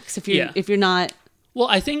Max if you're not. Well,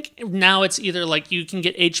 I think now it's either like you can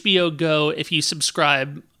get HBO Go if you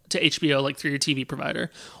subscribe to HBO like through your TV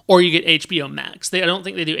provider, or you get HBO Max. I don't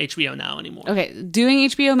think they do HBO Now anymore. Okay, doing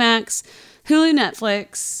HBO Max, Hulu,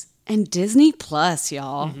 Netflix, and Disney Plus,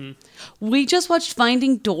 y'all. Mm-hmm. We just watched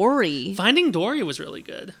Finding Dory. Finding Dory was really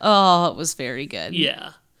good. Oh, it was very good.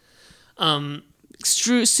 Yeah.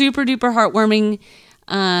 Super duper heartwarming.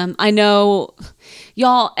 I know,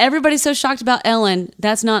 y'all, everybody's so shocked about Ellen.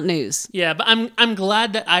 That's not news. Yeah, but I'm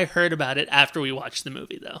glad that I heard about it after we watched the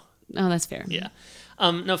movie, though. Oh, that's fair. Yeah.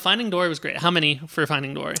 No, Finding Dory was great. How many for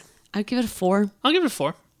Finding Dory? I'd give it a 4. I'll give it a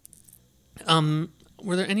 4.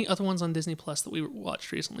 Were there any other ones on Disney Plus that we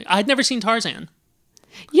watched recently? I'd never seen Tarzan.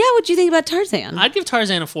 Yeah, what'd you think about Tarzan? I'd give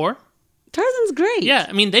Tarzan a 4. Tarzan's great. Yeah,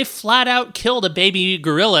 I mean, they flat out killed a baby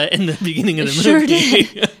gorilla in the beginning of the Sure movie.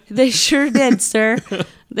 did. They sure did, sir.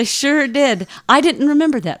 They sure did. I didn't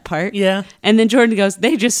remember that part. Yeah. And then Jordan goes,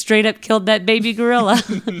 they just straight up killed that baby gorilla.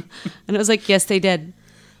 And I was like, yes, they did.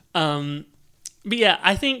 But yeah,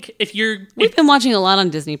 I think We've been watching a lot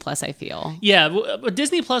on Disney Plus, I feel. Yeah, but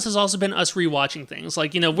Disney Plus has also been us rewatching things.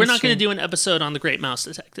 Like, we're That's not going to true. do an episode on The Great Mouse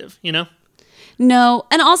Detective, No.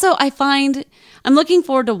 And also, I find I'm looking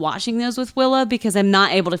forward to watching those with Willa because I'm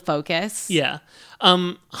not able to focus. Yeah.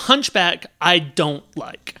 Hunchback, I don't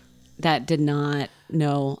like. That did not.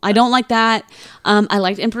 No. I don't like that. I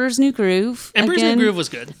liked Emperor's New Groove. Emperor's New Groove was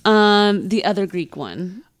good. The other Greek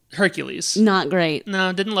one. Hercules. Not great.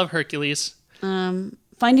 No, didn't love Hercules.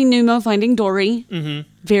 Finding Nemo, Finding Dory. Mm-hmm.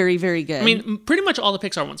 Very, very good. I mean, pretty much all the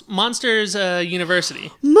Pixar ones. Monsters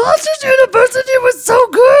University. Monsters University was so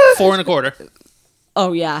good. 4.25.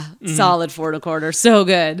 Oh yeah, solid 4.25. So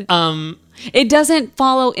good. It doesn't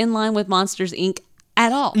follow in line with Monsters Inc.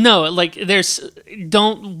 at all. No, like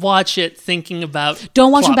don't watch it thinking about.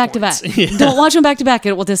 Don't watch them plot back to back. points. Yeah. Don't watch them back to back.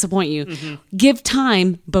 It will disappoint you. Give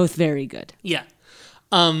time. Both very good. Yeah.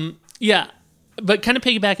 Yeah. But kind of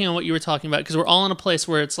piggybacking on what you were talking about, because we're all in a place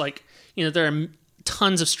where it's like, there are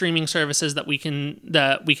tons of streaming services that we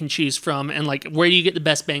can choose from, and like, where do you get the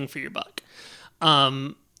best bang for your buck?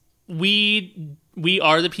 We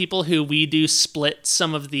are the people who we do split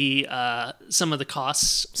some of the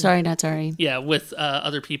costs. Sorry, not sorry. Yeah, with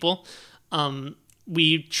other people.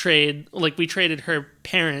 We traded her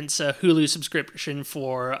parents a Hulu subscription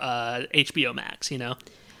for HBO Max.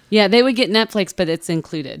 Yeah, they would get Netflix, but it's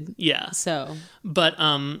included. Yeah. So, But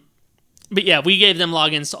yeah, we gave them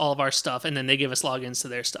logins to all of our stuff, and then they give us logins to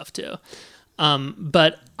their stuff too.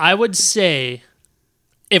 But I would say,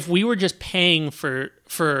 if we were just paying for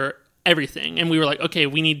everything, and we were like, okay,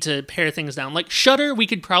 we need to pare things down. Like Shudder, we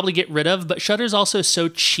could probably get rid of, but Shudder's also so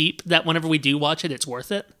cheap that whenever we do watch it, it's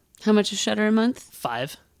worth it. how much is Shudder a month?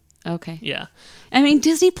 5. Okay. Yeah. I mean,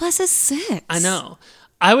 Disney Plus is 6. I know.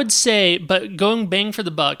 I would say, but going bang for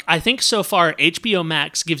the buck, I think so far HBO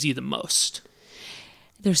Max gives you the most.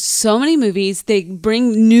 There's so many movies. They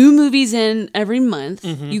bring new movies in every month.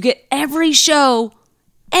 You get every show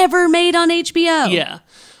ever made on HBO. Yeah.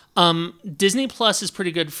 Disney Plus is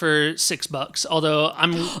pretty good for $6, although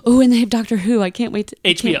I'm Oh, and they have Doctor Who. I can't wait to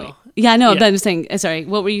HBO. Yeah, I know. Yeah. But I'm saying, sorry,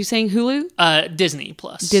 what were you saying? Hulu? Disney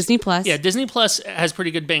Plus. Disney Plus. Yeah, Disney Plus has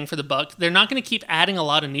pretty good bang for the buck. They're not going to keep adding a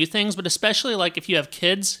lot of new things, but especially like if you have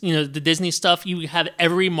kids, the Disney stuff, you have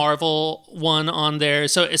every Marvel one on there.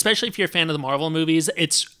 So especially if you're a fan of the Marvel movies,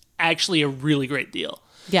 it's actually a really great deal.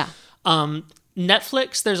 Yeah.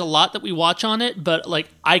 Netflix, there's a lot that we watch on it, but like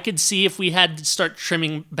I could see if we had to start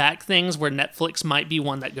trimming back things where Netflix might be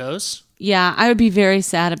one that goes. Yeah, I would be very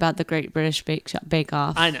sad about the Great British Bake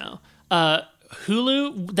Off. I know.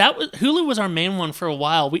 Hulu was our main one for a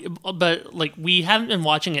while. We haven't been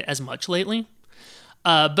watching it as much lately.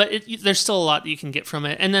 But there's still a lot that you can get from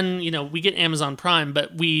it. And then, we get Amazon Prime,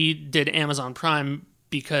 but we did Amazon Prime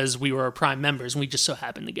because we were Prime members and we just so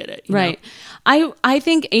happened to get it. you Right. know? I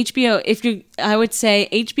think HBO, I would say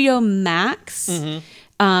HBO Max,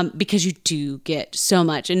 because you do get so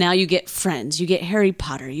much. And now you get Friends, you get Harry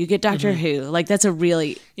Potter, you get Doctor Who. Like, that's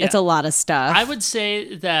it's a lot of stuff. I would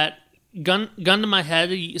say that gun to my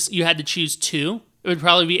head, you had to choose 2. It would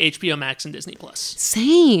probably be HBO Max and Disney Plus.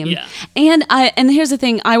 Same. Yeah. And here's the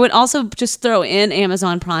thing. I would also just throw in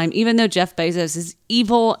Amazon Prime, even though Jeff Bezos is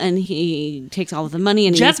evil and he takes all of the money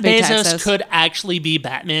and Jeff he needs to pay Bezos taxes. could actually be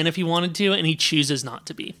Batman if he wanted to, and he chooses not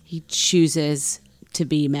to be. He chooses to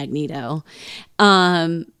be Magneto.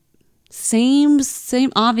 Same,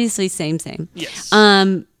 obviously same. Yes.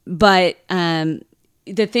 But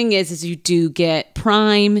the thing is you do get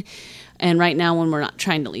Prime. And right now, when we're not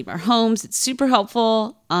trying to leave our homes, it's super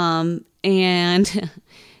helpful. And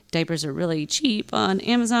diapers are really cheap on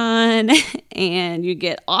Amazon, and you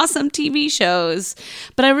get awesome TV shows.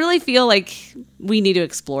 But I really feel like we need to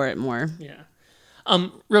explore it more. Yeah.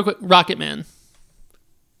 Real quick, Rocket Man.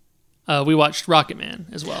 We watched Rocket Man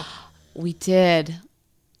as well. We did.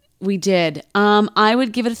 I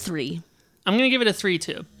would give it a 3. I'm going to give it a 3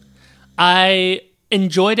 too. I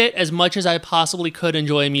enjoyed it as much as I possibly could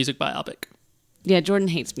enjoy a music biopic. Yeah, Jordan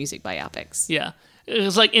hates music biopics. Yeah. It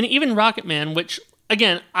was like, and even Rocket Man, which,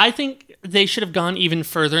 again, I think they should have gone even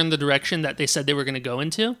further in the direction that they said they were going to go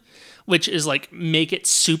into, which is like make it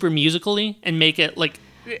super musically and make it like...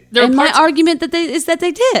 And my argument is that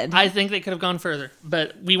they did. I think they could have gone further,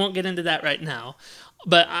 but we won't get into that right now.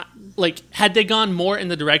 But like, had they gone more in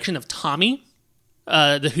the direction of Tommy,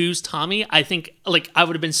 the Who's Tommy, I think like I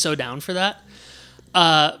would have been so down for that.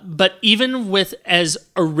 But even with as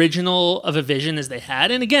original of a vision as they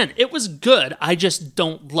had, and again, it was good. I just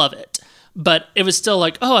don't love it. But it was still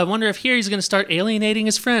like, oh, I wonder if here he's going to start alienating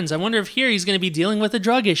his friends. I wonder if here he's going to be dealing with a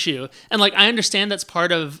drug issue. And like, I understand that's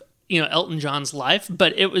part of, Elton John's life,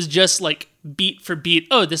 but it was just like beat for beat.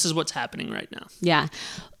 Oh, this is what's happening right now. Yeah.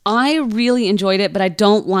 I really enjoyed it, but I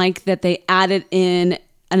don't like that they added in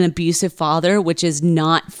an abusive father, which is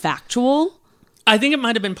not factual. I think it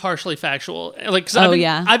might have been partially factual. Like,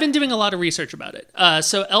 I've been doing a lot of research about it.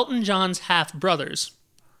 So Elton John's half brothers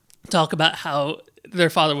talk about how their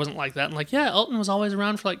father wasn't like that. And like, yeah, Elton was always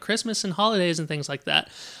around for like Christmas and holidays and things like that.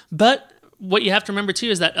 But what you have to remember too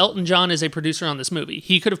is that Elton John is a producer on this movie.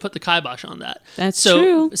 He could have put the kibosh on that. That's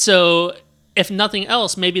true. So if nothing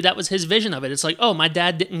else, maybe that was his vision of it. It's like, oh, my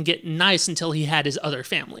dad didn't get nice until he had his other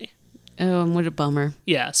family. Oh, what a bummer.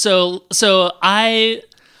 Yeah. So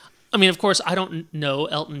I mean, of course, I don't know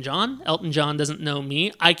Elton John. Elton John doesn't know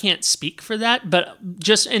me. I can't speak for that. But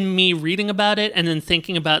just in me reading about it and then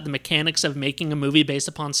thinking about the mechanics of making a movie based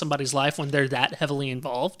upon somebody's life when they're that heavily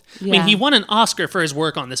involved. Yeah. I mean, he won an Oscar for his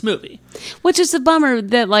work on this movie. Which is a bummer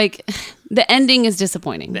that, like, the ending is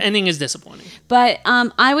disappointing. The ending is disappointing. But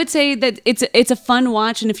I would say that it's a fun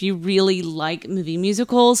watch. And if you really like movie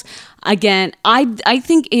musicals, again, I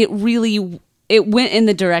think it went in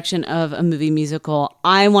the direction of a movie musical.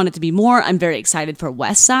 I want it to be more. I'm very excited for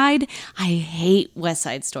West Side. I hate West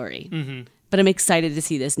Side Story. Mm-hmm. But I'm excited to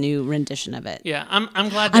see this new rendition of it. Yeah, I'm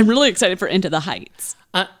glad. I'm really excited for Into the Heights.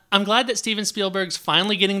 I'm glad that Steven Spielberg's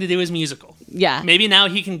finally getting to do his musical. Yeah. Maybe now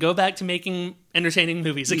he can go back to making entertaining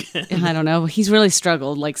movies again. I don't know. He's really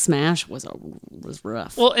struggled. Like Smash was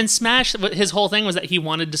rough. Well, and Smash, his whole thing was that he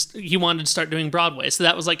wanted to start doing Broadway. So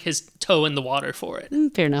that was like his toe in the water for it.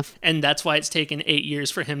 Fair enough. And that's why it's taken 8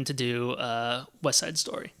 years for him to do West Side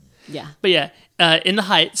Story. Yeah. But yeah, In the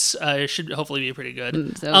Heights should hopefully be pretty good.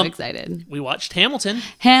 I'm so excited. We watched Hamilton.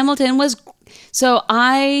 Hamilton was... So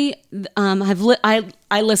I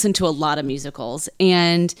listen to a lot of musicals,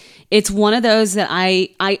 and it's one of those that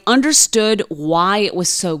I understood why it was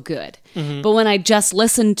so good. Mm-hmm. But when I just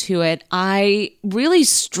listened to it, I really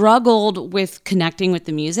struggled with connecting with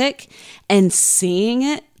the music and seeing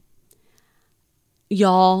it.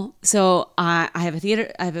 Y'all, so I have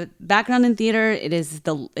a background in theater. It's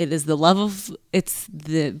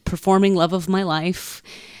the performing love of my life.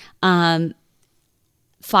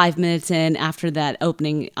 5 minutes in, after that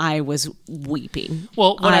opening, I was weeping.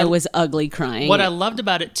 Well, I was ugly crying. What I loved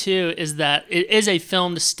about it too is that it is a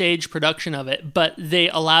filmed stage production of it, but they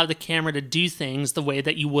allow the camera to do things the way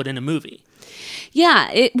that you would in a movie.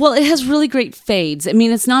 Yeah, it has really great fades. I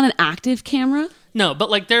mean, it's not an active camera. No,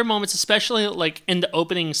 but like there are moments, especially like in the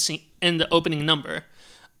opening scene, in the opening number,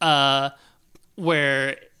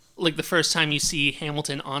 where like the first time you see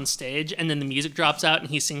Hamilton on stage and then the music drops out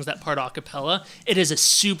and he sings that part a cappella, it is a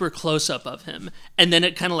super close up of him. And then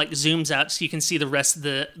it kind of like zooms out so you can see the rest of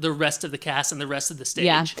the cast and the rest of the stage.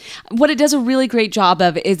 Yeah. What it does a really great job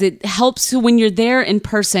of is it helps when you're there in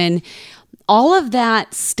person, all of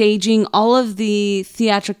that staging, all of the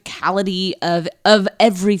theatricality of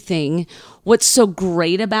everything. What's so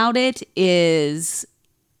great about it is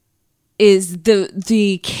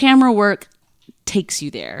the camera work takes you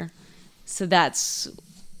there. So that's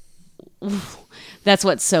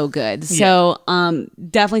what's so good. So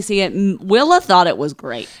definitely see it. Willa thought it was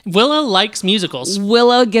great. Willa likes musicals.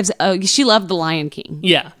 Willa she loved The Lion King.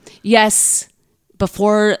 Yeah. Yes.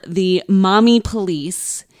 Before the mommy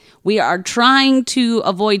police, we are trying to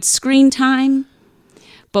avoid screen time.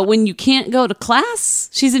 But when you can't go to class,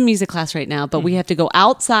 she's in music class right now, but we have to go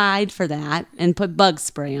outside for that and put bug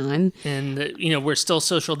spray on. And, we're still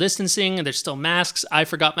social distancing and there's still masks. I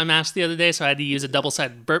forgot my mask the other day, so I had to use a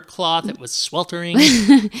double-sided burp cloth. It was sweltering.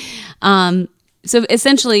 So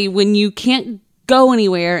essentially, when you can't go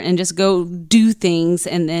anywhere and just go do things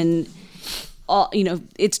and then...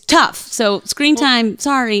 it's tough. So screen time,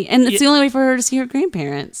 sorry. And it's the only way for her to see her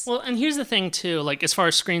grandparents. Well, and here's the thing too, like as far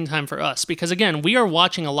as screen time for us, because again, we are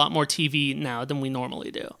watching a lot more TV now than we normally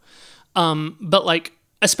do. But like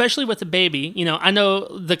especially with the baby, I know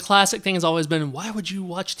the classic thing has always been, why would you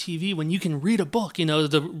watch TV when you can read a book,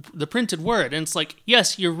 the printed word? And it's like,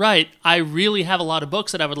 yes, you're right. I really have a lot of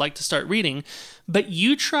books that I would like to start reading, but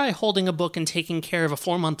you try holding a book and taking care of a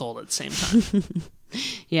 4-month-old at the same time.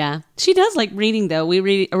 Yeah. She does like reading, though.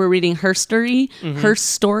 We're reading Her Story. Her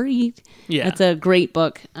Story. Yeah. It's a great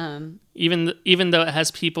book. Even though it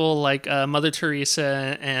has people like Mother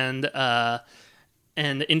Teresa and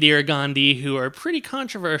Indira Gandhi, who are pretty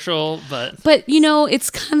controversial, but it's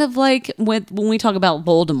kind of like when we talk about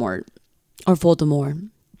Voldemort,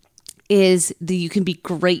 is that you can be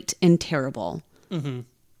great and terrible,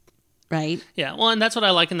 right? Yeah, well, and that's what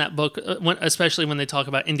I like in that book, especially when they talk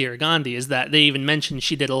about Indira Gandhi, is that they even mention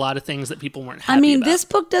she did a lot of things that people weren't happy about. This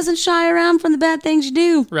book doesn't shy around from the bad things you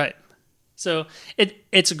do, right? So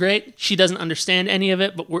it's great. She doesn't understand any of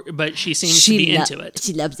it, but she seems to be into it.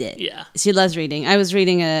 She loves it. Yeah. She loves reading. I was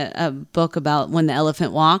reading a book about when the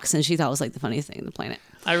elephant walks, and she thought it was like the funniest thing on the planet.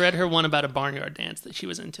 I read her one about a barnyard dance that she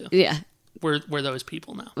was into. Yeah. We're those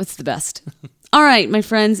people now. It's the best. All right, my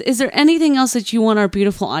friends. Is there anything else that you want our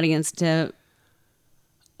beautiful audience to...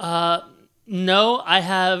 No, I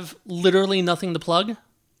have literally nothing to plug.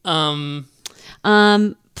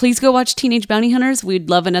 Please go watch Teenage Bounty Hunters. We'd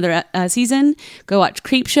love another season. Go watch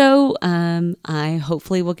Creepshow. I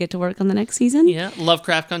hopefully will get to work on the next season. Yeah,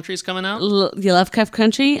 Lovecraft Country's coming out. The Lovecraft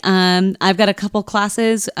Country. I've got a couple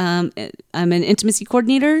classes. I'm an intimacy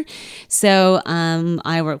coordinator, so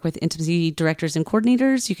I work with intimacy directors and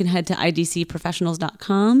coordinators. You can head to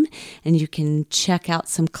idcprofessionals.com and you can check out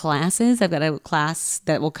some classes. I've got a class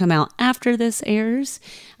that will come out after this airs,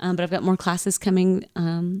 but I've got more classes coming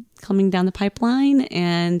down the pipeline,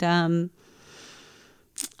 and I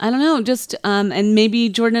don't know, just and maybe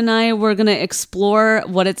Jordan and I were going to explore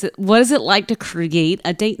what is it like to create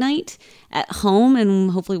a date night at home,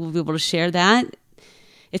 and hopefully we'll be able to share that.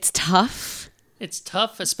 It's tough. It's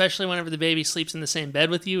tough, especially whenever the baby sleeps in the same bed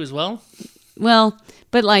with you as well. Well,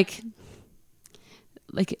 but like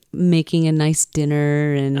making a nice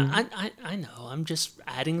dinner, and I know. I'm just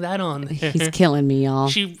adding that on there. He's killing me, y'all.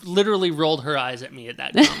 She literally rolled her eyes at me at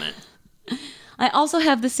that comment. I also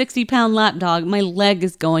have the 60-pound lap dog. My leg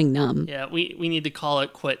is going numb. Yeah, we need to call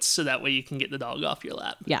it quits so that way you can get the dog off your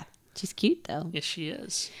lap. Yeah, she's cute though. Yes, she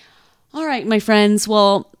is. All right, my friends.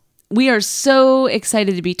 Well, we are so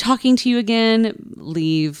excited to be talking to you again.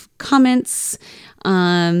 Leave comments.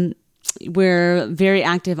 We're very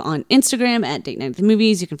active on Instagram at Date Night at the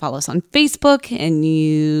Movies. You can follow us on Facebook, and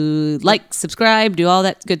you subscribe, do all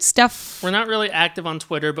that good stuff. We're not really active on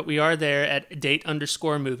Twitter, but we are there at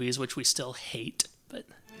date_movies, which we still hate. But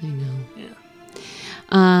I know.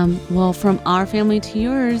 Yeah. Well, from our family to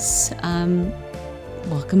yours,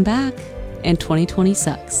 welcome back. And 2020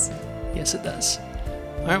 sucks. Yes, it does.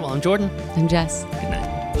 All right, well, I'm Jordan. I'm Jess. Good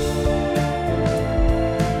night.